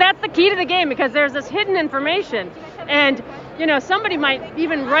 That's the key to the game, because there's this hidden information. And somebody might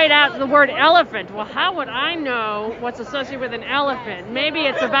even write out the word elephant. Well, how would I know what's associated with an elephant? Maybe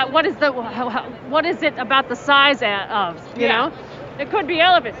it's about what is it about the size of, you know? It could be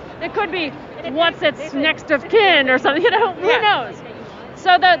elephant. It could be what's its next of kin or something, who knows?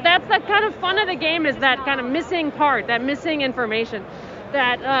 So that's the kind of fun of the game, is that kind of missing part, that missing information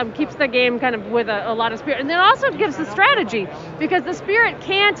that keeps the game kind of with a lot of spirit. And it also gives the strategy, because the spirit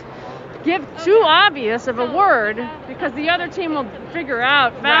can't give too obvious of a word, because the other team will figure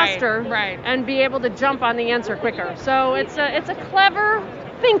out faster and be able to jump on the answer quicker. So it's a clever,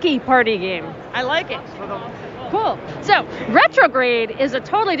 thinky party game. I like it. Cool. So, Retrograde is a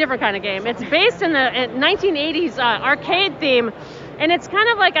totally different kind of game. It's based in the 1980s arcade theme, and it's kind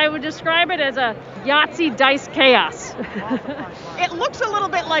of like, I would describe it as a Yahtzee dice chaos. It looks a little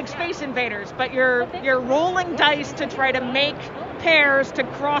bit like Space Invaders, but you're rolling dice to try to make pairs to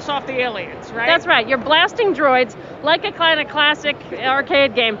cross off the aliens, right? That's right. You're blasting droids like a kind of classic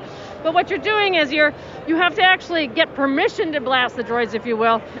arcade game. But what you're doing is you have to actually get permission to blast the droids, if you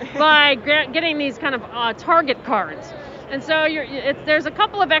will, by getting these kind of target cards. And so there's a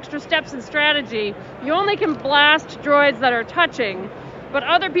couple of extra steps in strategy. You only can blast droids that are touching, but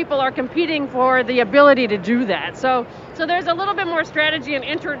other people are competing for the ability to do that. So there's a little bit more strategy and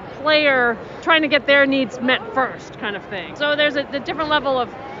inter-player trying to get their needs met first kind of thing. So there's a different level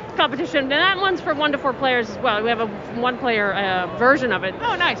of competition, and that one's for 1 to 4 players as well. We have a 1-player version of it.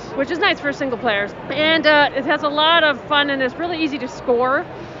 Oh, nice. Which is nice for single players. And it has a lot of fun, and it's really easy to score.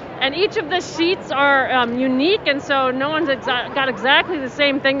 And each of the sheets are unique, and so no one's got exactly the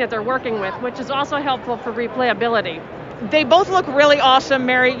same thing that they're working with, which is also helpful for replayability. They both look really awesome,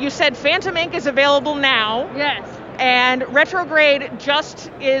 Mary. You said Phantom Ink is available now. Yes. And Retrograde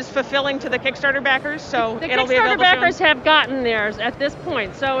just is fulfilling to the Kickstarter backers, so it'll be available soon. The Kickstarter backers have gotten theirs at this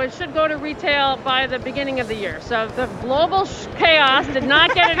point, so it should go to retail by the beginning of the year. So the global chaos did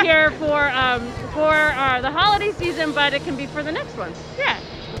not get it here for the holiday season, but it can be for the next one. Yeah,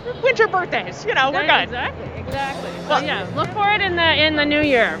 winter birthdays, we're good. Exactly. Well, look for it in the new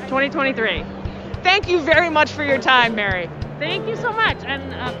year, 2023. Thank you very much for your time, Mary. Thank you so much,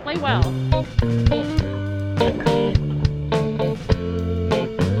 and play well.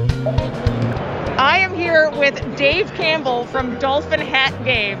 I am here with Dave Campbell from Dolphin Hat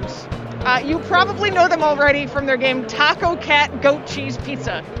Games. You probably know them already from their game Taco Cat Goat Cheese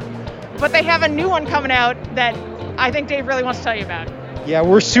Pizza. But they have a new one coming out that I think Dave really wants to tell you about. Yeah,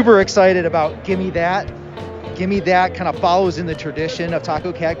 we're super excited about Gimme That. Gimme That kind of follows in the tradition of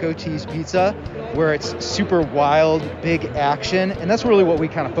Taco Cat Goat Cheese Pizza, where it's super wild, big action. And that's really what we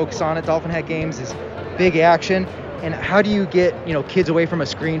kind of focus on at Dolphin Hat Games, is big action. And how do you get, kids away from a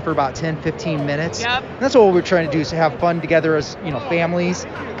screen for about 10, 15 minutes? Yep. And that's what we're trying to do, is to have fun together as, families.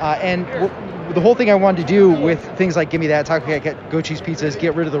 And the whole thing I wanted to do with things like Gimme That, Taco Cat Goat Cheese Pizza, is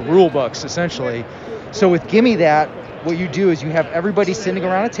get rid of the rule books, essentially. So with Gimme That, what you do is you have everybody sitting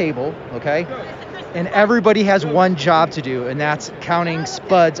around a table, okay? And everybody has one job to do, and that's counting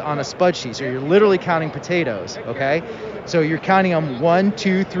spuds on a spud sheet. So you're literally counting potatoes, okay? So you're counting them 1,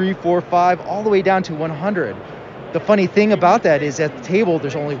 2, 3, 4, 5, all the way down to 100. The funny thing about that is at the table,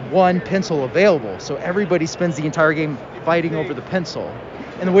 there's only one pencil available. So everybody spends the entire game fighting over the pencil.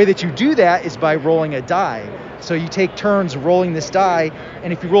 And the way that you do that is by rolling a die. So you take turns rolling this die,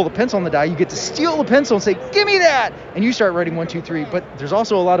 and if you roll the pencil on the die, you get to steal the pencil and say, give me that! And you start writing 1, 2, 3. But there's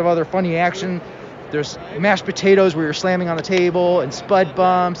also a lot of other funny action. There's mashed potatoes where you're slamming on the table, and spud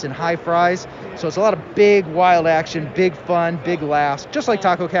bumps, and high fries. So it's a lot of big, wild action, big fun, big laughs, just like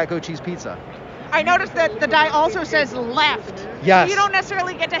Taco Cat Goat Cheese Pizza. I noticed that the die also says left. Yes. So you don't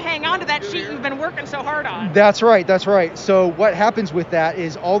necessarily get to hang on to that sheet you've been working so hard on. That's right. So what happens with that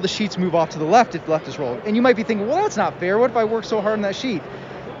is all the sheets move off to the left if left is rolled. And you might be thinking, well, that's not fair. What if I work so hard on that sheet?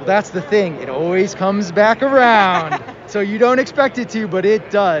 Well, that's the thing. It always comes back around. So you don't expect it to, but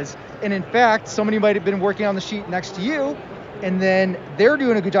it does. And in fact, somebody might have been working on the sheet next to you, and then they're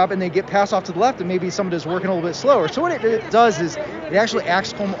doing a good job, and they get passed off to the left, and maybe someone is working a little bit slower. So what it does is it actually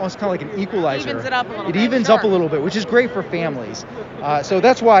acts almost kind of like an equalizer. Evens it up a little bit. It evens up a little bit, which is great for families. So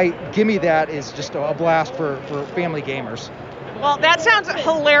that's why Gimme That is just a blast for family gamers. Well, that sounds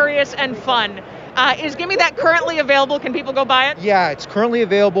hilarious and fun. Is Gimme That currently available? Can people go buy it? Yeah, it's currently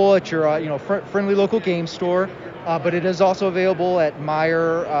available at your friendly local game store. But it is also available at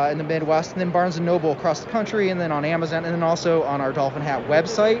Meijer in the Midwest, and then Barnes & Noble across the country, and then on Amazon, and then also on our Dolphin Hat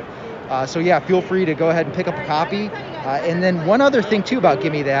website. So yeah, feel free to go ahead and pick up a copy. And then one other thing, too, about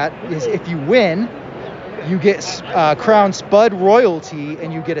Gimme That is if you win, you get Crown Spud royalty,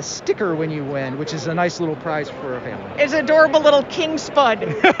 and you get a sticker when you win, which is a nice little prize for a family. It's adorable little King Spud.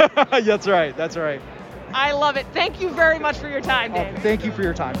 That's right. I love it. Thank you very much for your time, Dave. Thank you for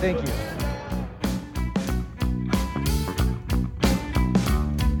your time. Thank you.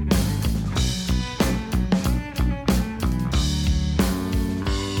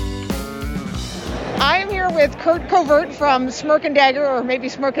 I am here with Kurt Covert from Smirk and Dagger, or maybe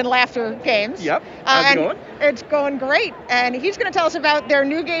Smirk and Laughter Games. Yep. How's it going? It's going great. And he's going to tell us about their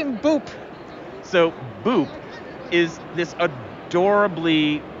new game, Boop. So, Boop is this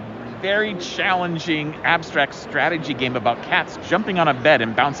adorably, very challenging, abstract strategy game about cats jumping on a bed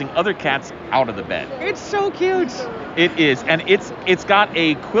and bouncing other cats out of the bed. It's so cute. It is, and it's got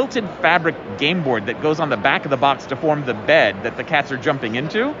a quilted fabric game board that goes on the back of the box to form the bed that the cats are jumping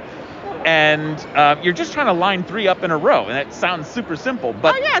into. And you're just trying to line 3 up in a row, and that sounds super simple.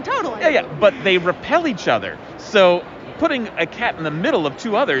 But, oh, yeah, totally. Yeah, but they repel each other. So putting a cat in the middle of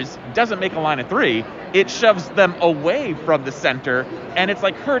 2 others doesn't make a line of 3. It shoves them away from the center, and it's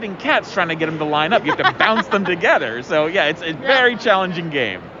like herding cats trying to get them to line up. You have to bounce them together. So, yeah, it's a very challenging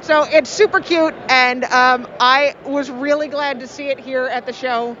game. So it's super cute, and I was really glad to see it here at the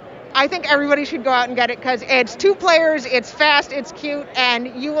show. I think everybody should go out and get it because it's 2 players, it's fast, it's cute,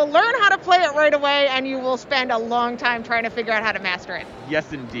 and you will learn how to play it right away, and you will spend a long time trying to figure out how to master it.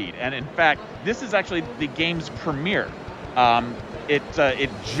 Yes, indeed. And in fact, this is actually the game's premiere. It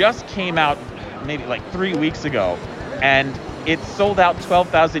just came out maybe like 3 weeks ago, and it sold out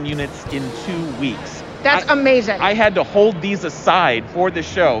 12,000 units in 2 weeks. That's amazing. I had to hold these aside for the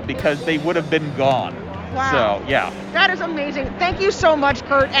show because they would have been gone. Wow. So, yeah. That is amazing. Thank you so much,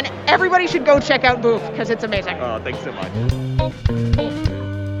 Kurt. And everybody should go check out Boof because it's amazing. Oh, thanks so much.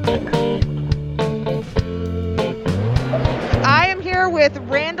 I am here with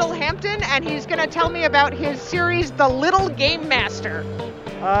Randall Hampton, and he's going to tell me about his series, The Little Game Master.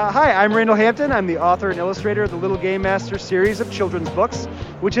 Hi, I'm Randall Hampton. I'm the author and illustrator of the Little Game Master series of children's books,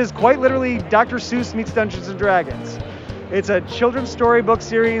 which is quite literally Dr. Seuss meets Dungeons & Dragons. It's a children's storybook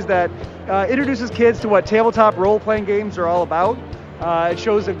series that introduces kids to what tabletop role-playing games are all about. It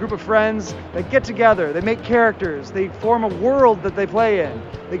shows a group of friends that get together, they make characters, they form a world that they play in.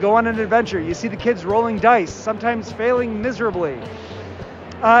 They go on an adventure. You see the kids rolling dice, sometimes failing miserably.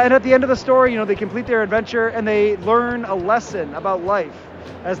 And at the end of the story, they complete their adventure and they learn a lesson about life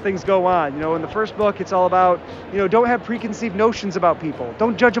as things go on. In the first book, it's all about, don't have preconceived notions about people.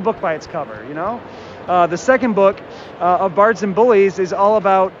 Don't judge a book by its cover, The second book of Bards and Bullies is all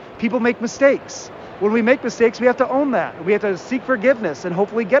about people make mistakes. When we make mistakes, we have to own that. We have to seek forgiveness and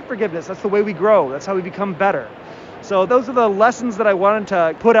hopefully get forgiveness. That's the way we grow. That's how we become better. So those are the lessons that I wanted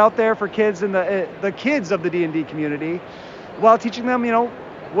to put out there for kids and the kids of the D&D community, while teaching them,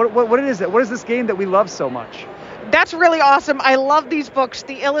 what is this game that we love so much. That's really awesome. I love these books.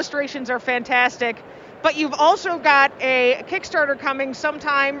 The illustrations are fantastic. But you've also got a Kickstarter coming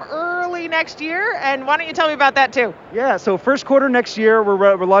sometime early next year, and why don't you tell me about that too? Yeah, so first quarter next year,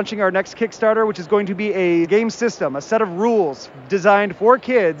 we're launching our next Kickstarter, which is going to be a game system, a set of rules designed for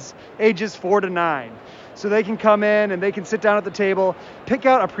kids ages 4 to 9. so they can come in and they can sit down at the table, pick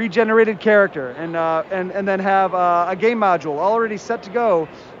out a pre-generated character, and then have a game module already set to go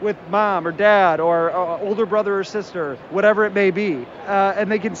with mom or dad or older brother or sister, whatever it may be.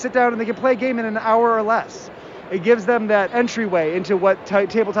 And they can sit down and they can play a game in an hour or less. It gives them that entryway into what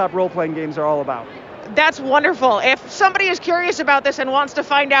tabletop role-playing games are all about. That's wonderful. If somebody is curious about this and wants to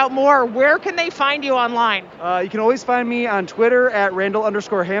find out more, where can they find you online? You can always find me on Twitter at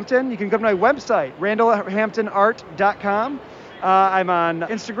Randall_Hampton. You can go to my website, randallhamptonart.com. I'm on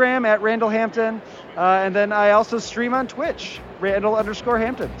Instagram at Randall_Hampton. And then I also stream on Twitch,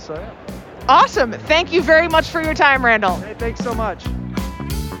 Randall_Hampton. So, yeah. Awesome. Thank you very much for your time, Randall. Hey, thanks so much.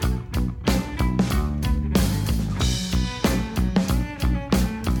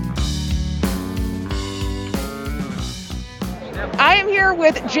 I am here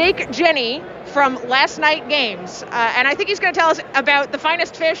with Jake Jenny from Last Night Games, and I think he's going to tell us about The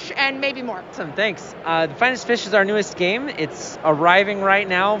Finest Fish and maybe more. Awesome, thanks. The Finest Fish is our newest game. It's arriving right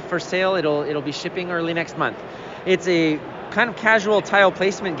now for sale. It'll be shipping early next month. It's a kind of casual tile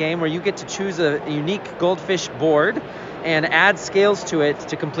placement game where you get to choose a unique goldfish board and add scales to it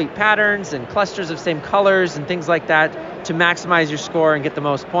to complete patterns and clusters of same colors and things like that to maximize your score and get the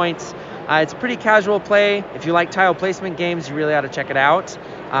most points. It's pretty casual play. If you like tile placement games, you really ought to check it out.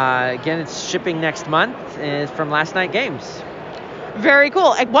 Again, it's shipping next month from Last Night Games. Very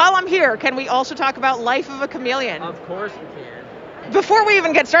cool. And while I'm here, can we also talk about Life of a Chameleon? Of course we can. Before we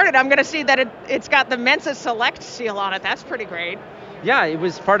even get started, I'm going to see that it's got the Mensa Select seal on it. That's pretty great. Yeah, it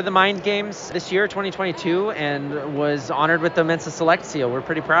was part of the Mind Games this year, 2022, and was honored with the Mensa Select seal. We're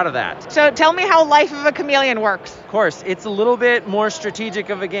pretty proud of that. So tell me how Life of a Chameleon works. Of course, it's a little bit more strategic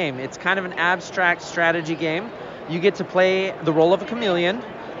of a game. It's kind of an abstract strategy game. You get to play the role of a chameleon,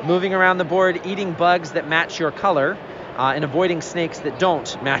 moving around the board, eating bugs that match your color, and avoiding snakes that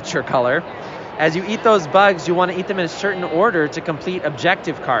don't match your color. As you eat those bugs, you want to eat them in a certain order to complete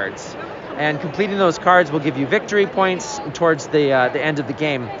objective cards. And completing those cards will give you victory points towards the end of the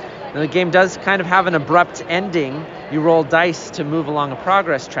game. Now, the game does kind of have an abrupt ending. You roll dice to move along a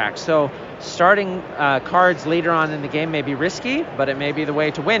progress track. So starting cards later on in the game may be risky, but it may be the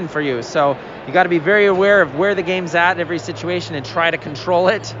way to win for you. So you got to be very aware of where the game's at in every situation and try to control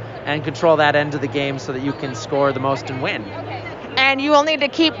it and control that end of the game so that you can score the most and win. And you will need to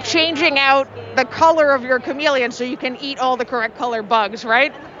keep changing out the color of your chameleon so you can eat all the correct color bugs,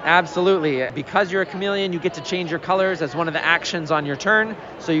 right? Absolutely. Because you're a chameleon, you get to change your colors as one of the actions on your turn,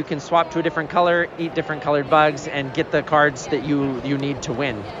 so you can swap to a different color, eat different colored bugs, and get the cards that you need to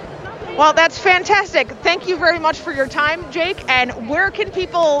win. Well, that's fantastic. Thank you very much for your time, Jake. And where can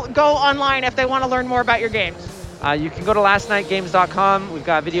people go online if they want to learn more about your games? You can go to lastnightgames.com. We've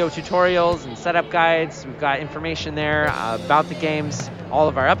got video tutorials and setup guides. We've got information there about the games, all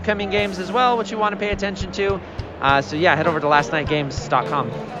of our upcoming games as well, which you want to pay attention to. So yeah, head over to lastnightgames.com.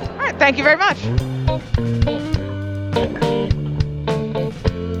 All right, thank you very much.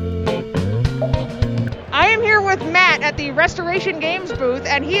 I am here with Matt at the Restoration Games booth,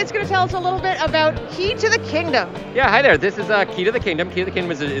 and he is going to tell us a little bit about Key to the Kingdom. Yeah, hi there. This is Key to the Kingdom. Key to the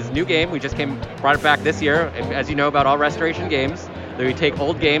Kingdom is a new game. We just brought it back this year. As you know about all Restoration games, that we take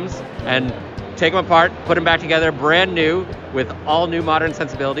old games and take them apart, put them back together, brand new, with all new modern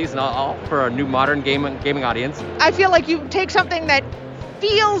sensibilities and all for a new modern gaming audience. I feel like you take something that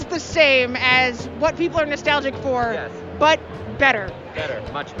feels the same as what people are nostalgic for, yes, but better. Better,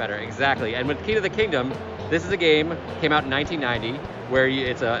 much better, exactly. And with Key to the Kingdom, this is a game, came out in 1990, where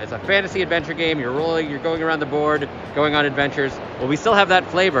it's a fantasy adventure game. You're rolling, you're going around the board, going on adventures. Well, we still have that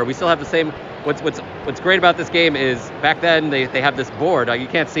flavor. We still have the same. What's great about this game is back then they have this board. You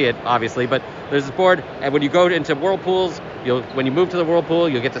can't see it obviously, but there's this board, and when you go into whirlpools, when you move to the whirlpool,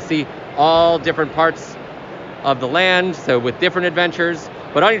 you'll get to see all different parts of the land. So with different adventures,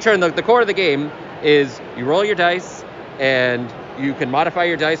 but on your turn, the core of the game is you roll your dice, and you can modify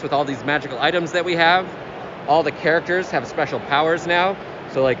your dice with all these magical items that we have. All the characters have special powers now.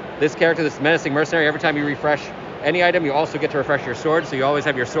 So like this character, this menacing mercenary, every time you refresh any item, you also get to refresh your sword. So you always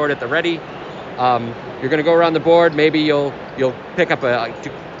have your sword at the ready. You're going to go around the board. Maybe you'll pick up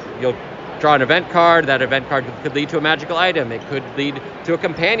you'll draw an event card. That event card could lead to a magical item. It could lead to a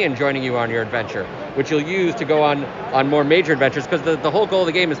companion joining you on your adventure, which you'll use to go on more major adventures. Because the whole goal of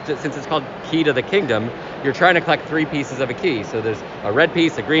the game is, since it's called Key to the Kingdom, you're trying to collect 3 pieces of a key. So there's a red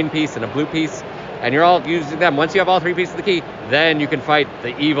piece, a green piece, and a blue piece. And you're all using them. Once you have all 3 pieces of the key, then you can fight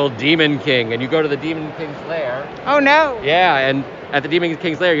the evil Demon King. And you go to the Demon King's lair. Oh, no. Yeah, and at the Demon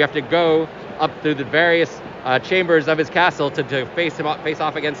King's lair, you have to go up through the various chambers of his castle to face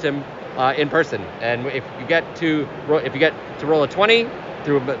off against him in person. And if you get to roll a 20,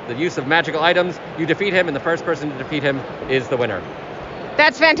 through the use of magical items, you defeat him, and the first person to defeat him is the winner.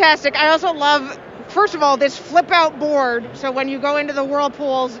 That's fantastic. I also love, first of all, this flip-out board. So when you go into the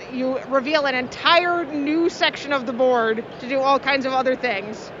whirlpools, you reveal an entire new section of the board to do all kinds of other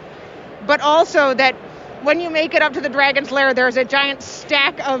things. But also that when you make it up to the dragon's lair, there's a giant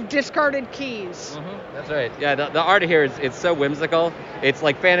stack of discarded keys. That's right. Yeah, the art here is so whimsical. It's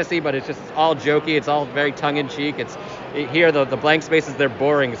like fantasy, but it's all jokey. It's all very tongue-in-cheek. Here, the blank spaces, they're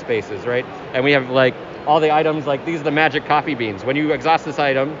boring spaces, right? And we have like all the items, like these are the magic coffee beans. When you exhaust this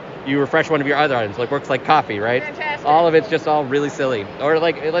item, you refresh one of your other items, like works like coffee, right? Fantastic. All of it's just all really silly. Or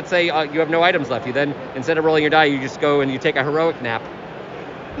like, let's say you have no items left. You then, instead of rolling your die, you just go and you take a heroic nap.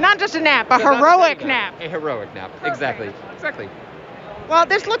 Not just a nap, a heroic nap. A heroic nap, Perfect. Exactly. Well,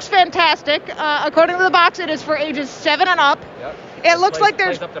 this looks fantastic. According to the box, it is for ages 7 and up. Yep. It looks like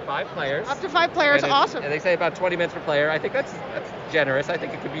there's plays up to 5 players. Up to 5 players, awesome. And they say about 20 minutes per player. I think that's generous. I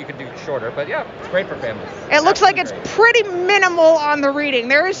think you could do shorter, but yeah, it's great for families. It looks like Absolutely it's pretty minimal on the reading.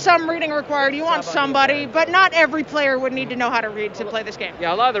 There is some reading required. You want somebody, but not every player would need to know how to read to play this game.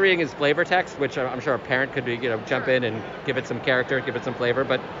 Yeah, a lot of the reading is flavor text, which I'm sure a parent could jump in and give it some character, give it some flavor.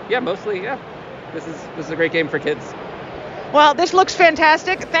 But yeah, mostly, yeah, this is a great game for kids. Well, this looks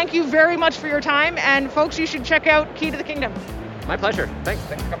fantastic. Thank you very much for your time, and folks, you should check out Key to the Kingdom. My pleasure. Thanks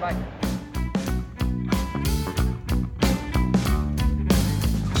for coming by.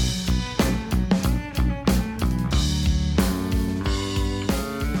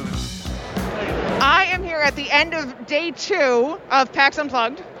 I am here at the end of day 2 of PAX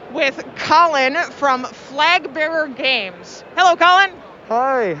Unplugged with Colin from Flag Bearer Games. Hello, Colin.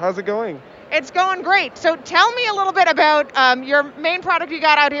 Hi, how's it going? It's going great. So tell me a little bit about your main product you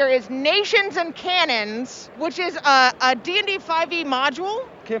got out here is Nations and Cannons, which is a D&D 5e module.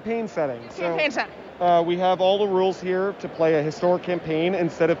 Campaign setting. Setting. We have all the rules here to play a historic campaign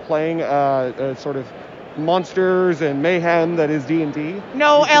instead of playing a sort of monsters and mayhem that is D&D.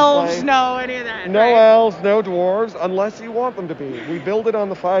 No elves, no any of that. No right? elves, no dwarves, unless you want them to be. We build it on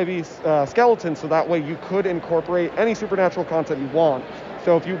the 5e skeleton so that way you could incorporate any supernatural concept you want.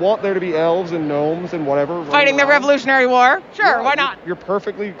 So if you want there to be elves and gnomes and whatever. Fighting the Revolutionary War? Sure, yeah, why not? You're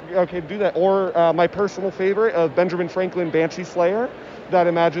perfectly okay to do that. Or my personal favorite of Benjamin Franklin Banshee Slayer that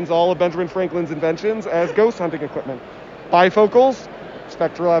imagines all of Benjamin Franklin's inventions as ghost hunting equipment. Bifocals,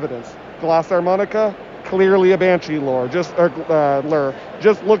 spectral evidence. Glass harmonica, clearly a Banshee lure. Just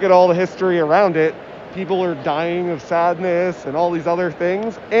look at all the history around it. People are dying of sadness and all these other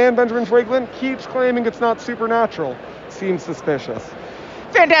things. And Benjamin Franklin keeps claiming it's not supernatural. Seems suspicious.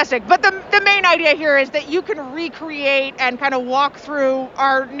 Fantastic. But the main idea here is that you can recreate and kind of walk through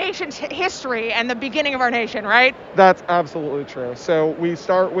our nation's history and the beginning of our nation, right? That's absolutely true. So we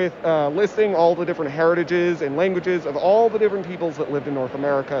start with listing all the different heritages and languages of all the different peoples that lived in North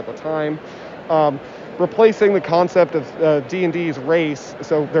America at the time. Replacing the concept of D&D's race,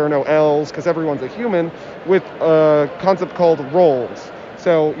 so there are no elves because everyone's a human, with a concept called roles.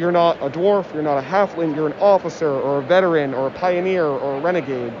 So you're not a dwarf, you're not a halfling, you're an officer or a veteran or a pioneer or a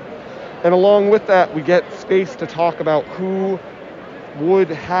renegade. And along with that, we get space to talk about who would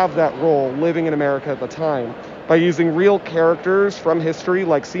have that role living in America at the time by using real characters from history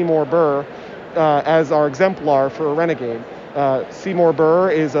like Seymour Burr as our exemplar for a renegade. Seymour Burr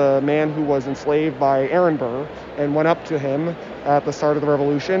is a man who was enslaved by Aaron Burr and went up to him at the start of the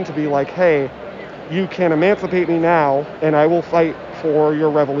Revolution to be like, hey, you can emancipate me now and I will fight for your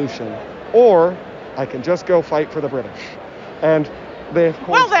revolution. Or I can just go fight for the British. And they, of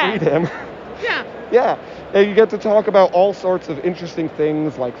course, freed him. Yeah. Yeah. And you get to talk about all sorts of interesting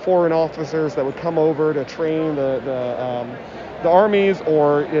things like foreign officers that would come over to train the armies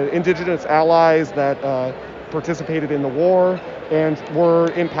or indigenous allies that participated in the war and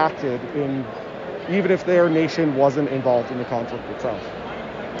were impacted in even if their nation wasn't involved in the conflict itself.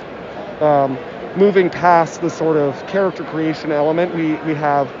 Moving past the sort of character creation element, we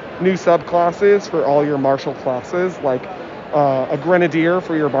have new subclasses for all your martial classes, like a grenadier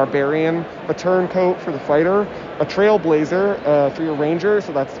for your barbarian, a turncoat for the fighter, a trailblazer for your ranger,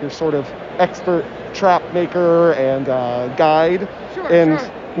 so that's your sort of expert trap maker and guide,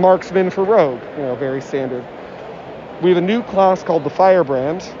 marksman for rogue, very standard. We have a new class called the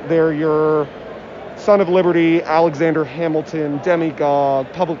Firebrand. They're your Son of Liberty, Alexander Hamilton,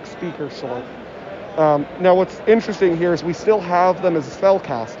 demigod, public speaker sort. Now what's interesting here is we still have them as a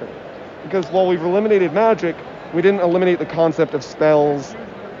spellcaster, because while we've eliminated magic, we didn't eliminate the concept of spells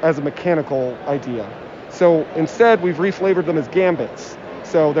as a mechanical idea. So instead, we've reflavored them as gambits.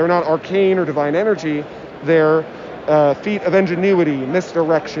 So they're not arcane or divine energy, they're feat of ingenuity,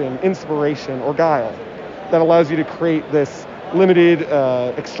 misdirection, inspiration, or guile that allows you to create this limited,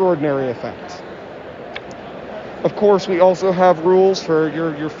 extraordinary effect. Of course, we also have rules for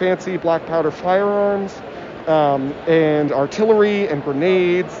your fancy black powder firearms, and artillery and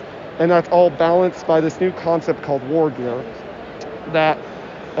grenades, and that's all balanced by this new concept called war gear that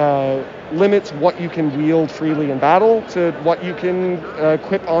limits what you can wield freely in battle to what you can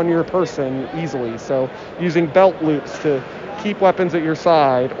equip on your person easily. So using belt loops to keep weapons at your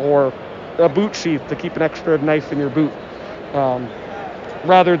side, or a boot sheath to keep an extra knife in your boot,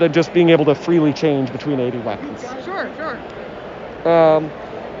 rather than just being able to freely change between 80 weapons. Sure.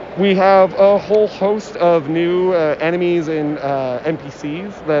 We have a whole host of new enemies and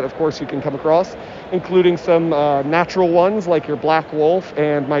NPCs that, of course, you can come across, including some natural ones like your black wolf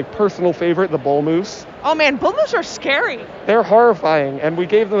and my personal favorite, the bull moose. Oh man, bull moose are scary. They're horrifying, and we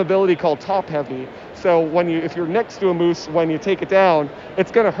gave them an ability called top heavy. So if you're next to a moose, when you take it down,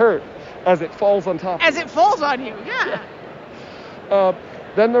 it's going to hurt as it falls on top. As it falls on you, yeah.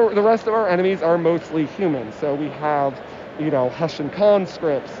 Then the rest of our enemies are mostly human. So we have, Hessian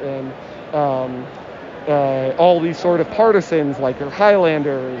conscripts and all these sort of partisans like your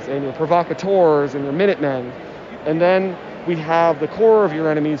Highlanders and your provocateurs and your Minutemen. And then we have the core of your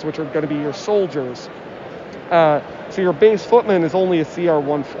enemies, which are going to be your soldiers. So your base footman is only a CR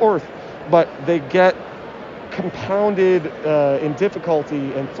 1/4, but they get compounded in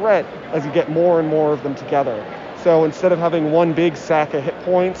difficulty and threat as you get more and more of them together. So instead of having one big sack of hit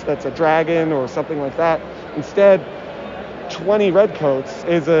points that's a dragon or something like that, instead 20 redcoats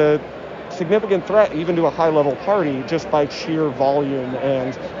is a significant threat even to a high-level party just by sheer volume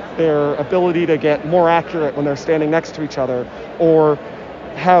and their ability to get more accurate when they're standing next to each other, or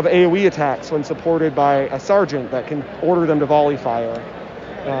have AoE attacks when supported by a sergeant that can order them to volley fire.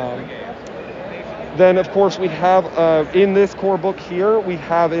 Then, of course, we have, in this core book here, we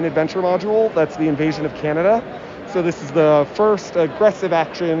have an adventure module that's the Invasion of Canada. So this is the first aggressive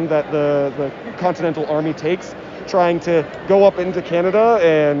action that the Continental Army takes, trying to go up into Canada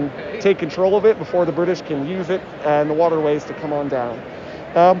and take control of it before the British can use it and the waterways to come on down.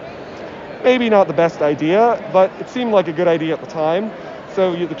 Maybe not the best idea, but it seemed like a good idea at the time.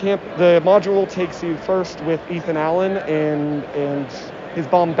 So the module takes you first with Ethan Allen and his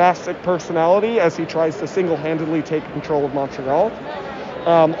bombastic personality as he tries to single-handedly take control of Montreal,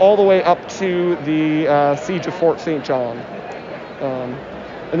 all the way up to the siege of Fort St. John.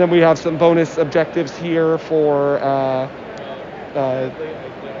 And then we have some bonus objectives here for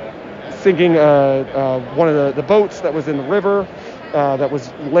sinking one of the boats that was in the river that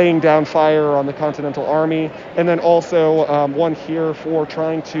was laying down fire on the Continental Army, and then also one here for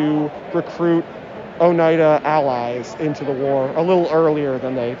trying to recruit Oneida allies into the war a little earlier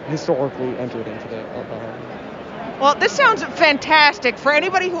than they historically entered into the Well, this sounds fantastic for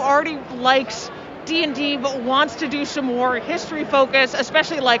anybody who already likes D&D but wants to do some more history focus,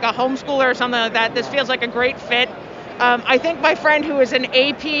 especially like a homeschooler or something like that. This feels like a great fit. I think my friend who is an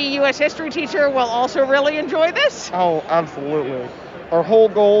AP U.S. history teacher will also really enjoy this. Oh, absolutely. Our whole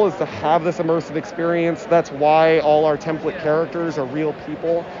goal is to have this immersive experience. That's why all our template characters are real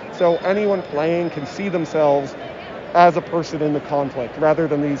people. So anyone playing can see themselves as a person in the conflict, rather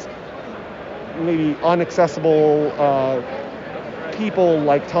than these maybe inaccessible people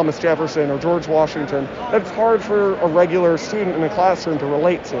like Thomas Jefferson or George Washington that it's hard for a regular student in a classroom to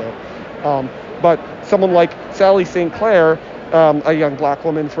relate to. But someone like Sally St. Clair, a young black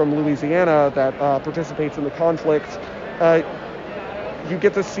woman from Louisiana that participates in the conflict, you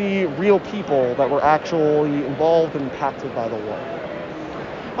get to see real people that were actually involved and impacted by the war.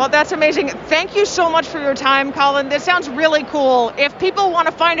 Well, that's amazing. Thank you so much for your time, Colin. This sounds really cool. If people want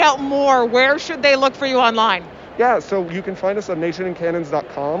to find out more, where should they look for you online? Yeah, so you can find us on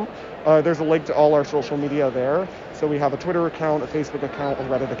nationandcannons.com. There's a link to all our social media there. So we have a Twitter account, a Facebook account, a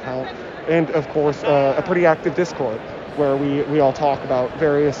Reddit account, and of course a pretty active Discord where we all talk about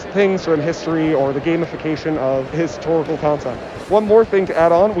various things from history or the gamification of historical content. One more thing to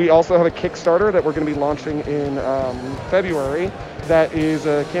add on, we also have a Kickstarter that we're going to be launching in February that is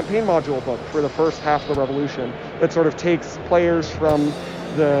a campaign module book for the first half of the Revolution that sort of takes players from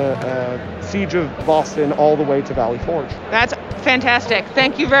the Siege of Boston all the way to Valley Forge. That's fantastic.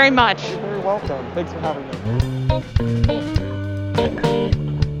 Thank you very much. You're very welcome. Thanks for having me.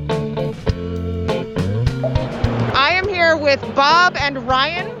 I am here with Bob and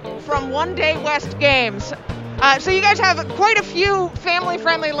Ryan from One Day West Games. So you guys have quite a few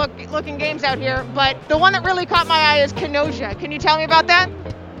family-friendly looking games out here, but the one that really caught my eye is Kenosha. Can you tell me about that?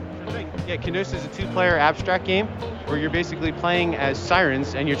 Yeah, Kenosha is a two-player abstract game where you're basically playing as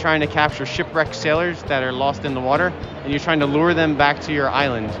sirens and you're trying to capture shipwrecked sailors that are lost in the water, and you're trying to lure them back to your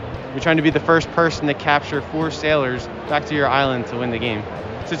island. You're trying to be the first person to capture 4 sailors back to your island to win the game.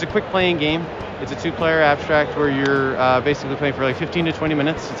 So it's a quick playing game. It's a 2-player abstract where you're basically playing for like 15 to 20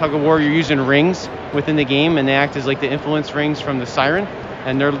 minutes. It's tug of war. You're using rings within the game, and they act as like the influence rings from the siren,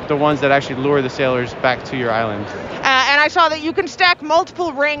 and they're the ones that actually lure the sailors back to your island. And I saw that you can stack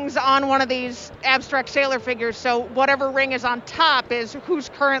multiple rings on one of these abstract sailor figures, so whatever ring is on top is who's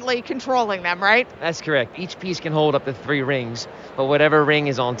currently controlling them, right? That's correct. Each piece can hold up to 3 rings, but whatever ring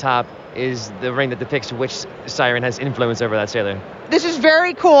is on top is the ring that depicts which siren has influence over that sailor. This is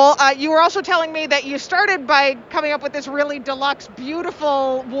very cool. You were also telling me that you started by coming up with this really deluxe,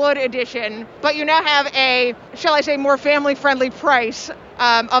 beautiful wood edition, but you now have a, shall I say, more family-friendly price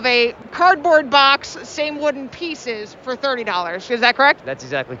of a cardboard box, same wooden pieces for $30. Is that correct? That's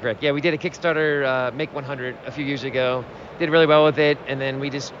exactly correct. Yeah, we did a Kickstarter, Make 100, a few years ago. Did really well with it, and then we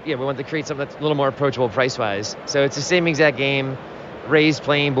wanted to create something that's a little more approachable price-wise. So it's the same exact game, raised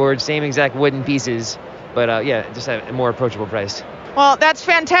playing board, same exact wooden pieces, but just at a more approachable price. Well, that's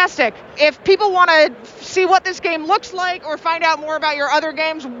fantastic. If people want to see what this game looks like or find out more about your other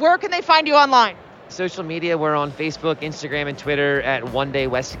games, where can they find you online? Social media, we're on Facebook, Instagram, and Twitter at One Day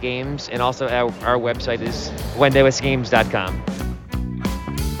West Games, and also our website is onedaywestgames.com.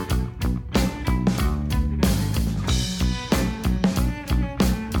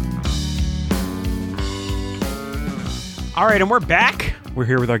 All right, and we're back. We're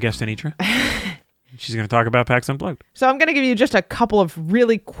here with our guest, Anitra. She's going to talk about PAX Unplugged. So I'm going to give you just a couple of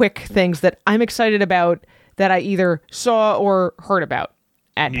really quick things that I'm excited about that I either saw or heard about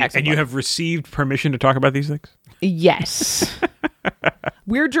at PAX Unplugged. And you have received permission to talk about these things? Yes.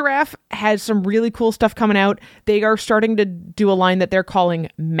 Weird Giraffe has some really cool stuff coming out. They are starting to do a line that they're calling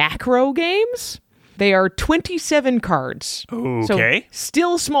macro games. They are 27 cards. Okay. So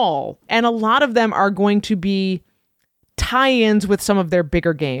still small. And a lot of them are going to be tie-ins with some of their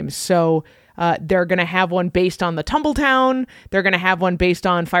bigger games. So they're going to have one based on the Tumbletown. They're going to have one based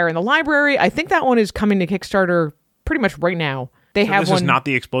on Fire in the Library. I think that one is coming to Kickstarter pretty much right now. This is not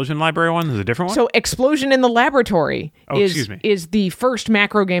the Explosion Library one? This is a different one? So Explosion in the Laboratory is the first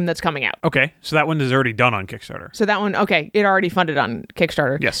macro game that's coming out. Okay, so that one is already done on Kickstarter. So that one, okay, it already funded on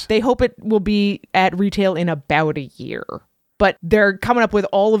Kickstarter. Yes. They hope it will be at retail in about a year. But they're coming up with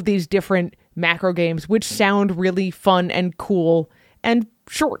all of these different macro games, which sound really fun and cool and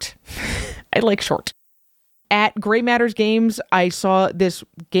short. I like short. At Gray Matters Games, I saw this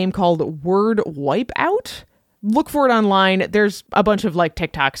game called Word Wipeout. Look for it online. There's a bunch of like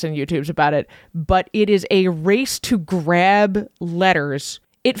TikToks and YouTubes about it, but it is a race to grab letters.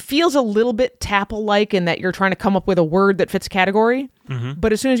 It feels a little bit Tapple-like in that you're trying to come up with a word that fits a category. Mm-hmm.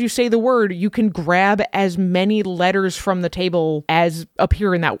 But as soon as you say the word, you can grab as many letters from the table as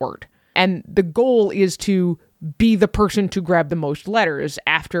appear in that word. And the goal is to be the person to grab the most letters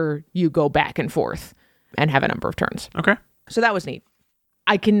after you go back and forth and have a number of turns. Okay. So that was neat.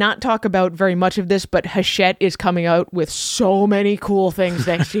 I cannot talk about very much of this, but Hachette is coming out with so many cool things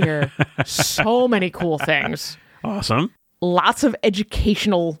next year. So many cool things. Awesome. Lots of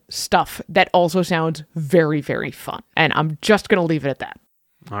educational stuff that also sounds very, very fun. And I'm just going to leave it at that.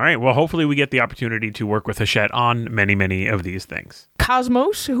 All right. Well, hopefully we get the opportunity to work with Hachette on many, many of these things.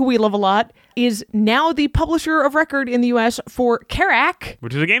 Cosmos, who we love a lot, is now the publisher of record in the U.S. for Kerak,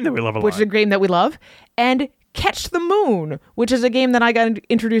 which is a game that we love a lot. Which is a game that we love. And Catch the Moon, which is a game that I got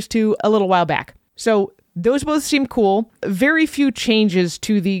introduced to a little while back. So those both seem cool. Very few changes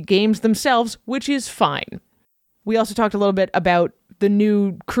to the games themselves, which is fine. We also talked a little bit about the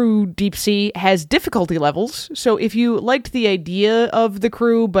new Crew Deep Sea has difficulty levels. So if you liked the idea of the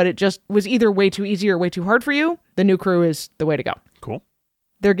Crew, but it just was either way too easy or way too hard for you, the new Crew is the way to go. Cool.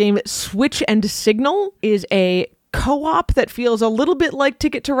 Their game Switch and Signal is a co-op that feels a little bit like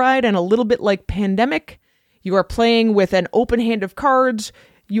Ticket to Ride and a little bit like Pandemic. You are playing with an open hand of cards.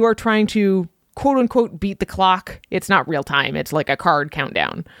 You are trying to, quote unquote, beat the clock. It's not real time. It's like a card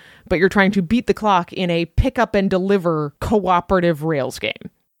countdown. But you're trying to beat the clock in a pick up and deliver cooperative Rails game.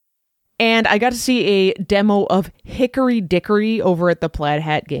 And I got to see a demo of Hickory Dickory over at the Plaid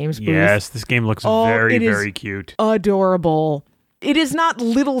Hat Games booth. Yes, this game looks very, very cute. Adorable. It is not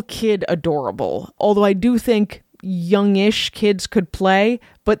little kid adorable, although I do think youngish kids could play,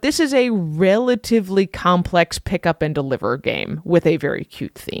 but this is a relatively complex pick up and deliver game with a very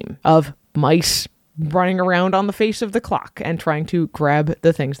cute theme of mice running around on the face of the clock and trying to grab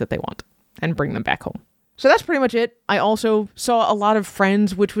the things that they want and bring them back home. So that's pretty much it. I also saw a lot of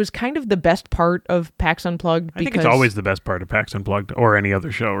friends, which was kind of the best part of PAX Unplugged. I think it's always the best part of PAX Unplugged or any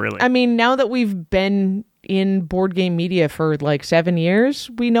other show, really. I mean, now that we've been in board game media for like 7 years,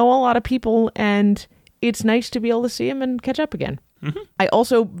 we know a lot of people, and it's nice to be able to see him and catch up again. Mm-hmm. I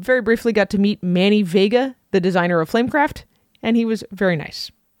also very briefly got to meet Manny Vega, the designer of Flamecraft, and he was very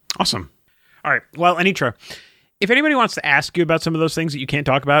nice. Awesome. All right. Well, Anitra, if anybody wants to ask you about some of those things that you can't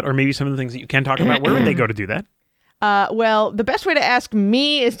talk about, or maybe some of the things that you can talk about, where would they go to do that? Well, the best way to ask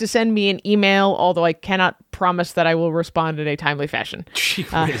me is to send me an email, although I cannot promise that I will respond in a timely fashion. Gee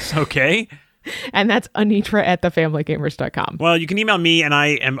whiz, okay. And that's anitra@thefamilygamers.com. Well, you can email me, and I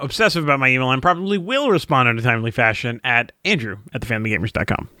am obsessive about my email and probably will respond in a timely fashion at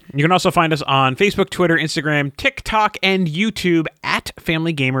andrew@thefamilygamers.com. You can also find us on Facebook, Twitter, Instagram, TikTok, and YouTube at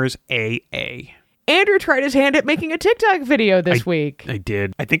Family Gamers AA. Andrew tried his hand at making a TikTok video this week. I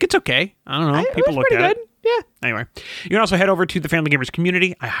did. I think it's okay. I don't know. People look pretty at good. it. Yeah. Anyway, you can also head over to the Family Gamers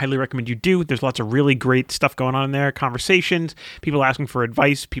community. I highly recommend you do. There's lots of really great stuff going on in there. Conversations, people asking for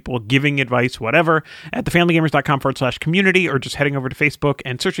advice, people giving advice, whatever, at thefamilygamers.com/community, or just heading over to Facebook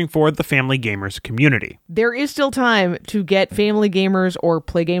and searching for the Family Gamers community. There is still time to get Family Gamers or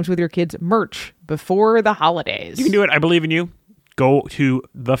Play Games with Your Kids merch before the holidays. You can do it. I believe in you. Go to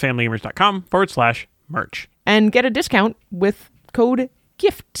thefamilygamers.com/merch. And get a discount with code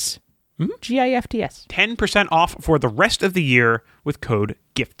GIFTS. GIFTS. 10% off for the rest of the year with code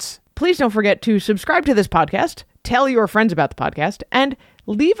GIFTS. Please don't forget to subscribe to this podcast, tell your friends about the podcast, and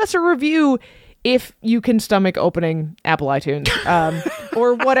leave us a review if you can stomach opening Apple iTunes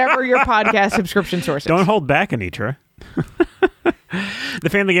or whatever your podcast subscription source is. Don't hold back, Anitra. The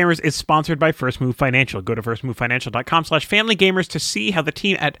Family Gamers is sponsored by First Move Financial. Go to firstmovefinancial.com/familygamers to see how the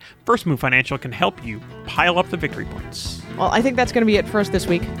team at First Move Financial can help you pile up the victory points. Well, I think that's going to be it for us this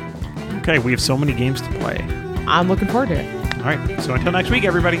week. Okay, we have so many games to play. I'm looking forward to it. All right, so until next week,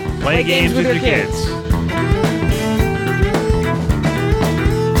 everybody, play games with your kids.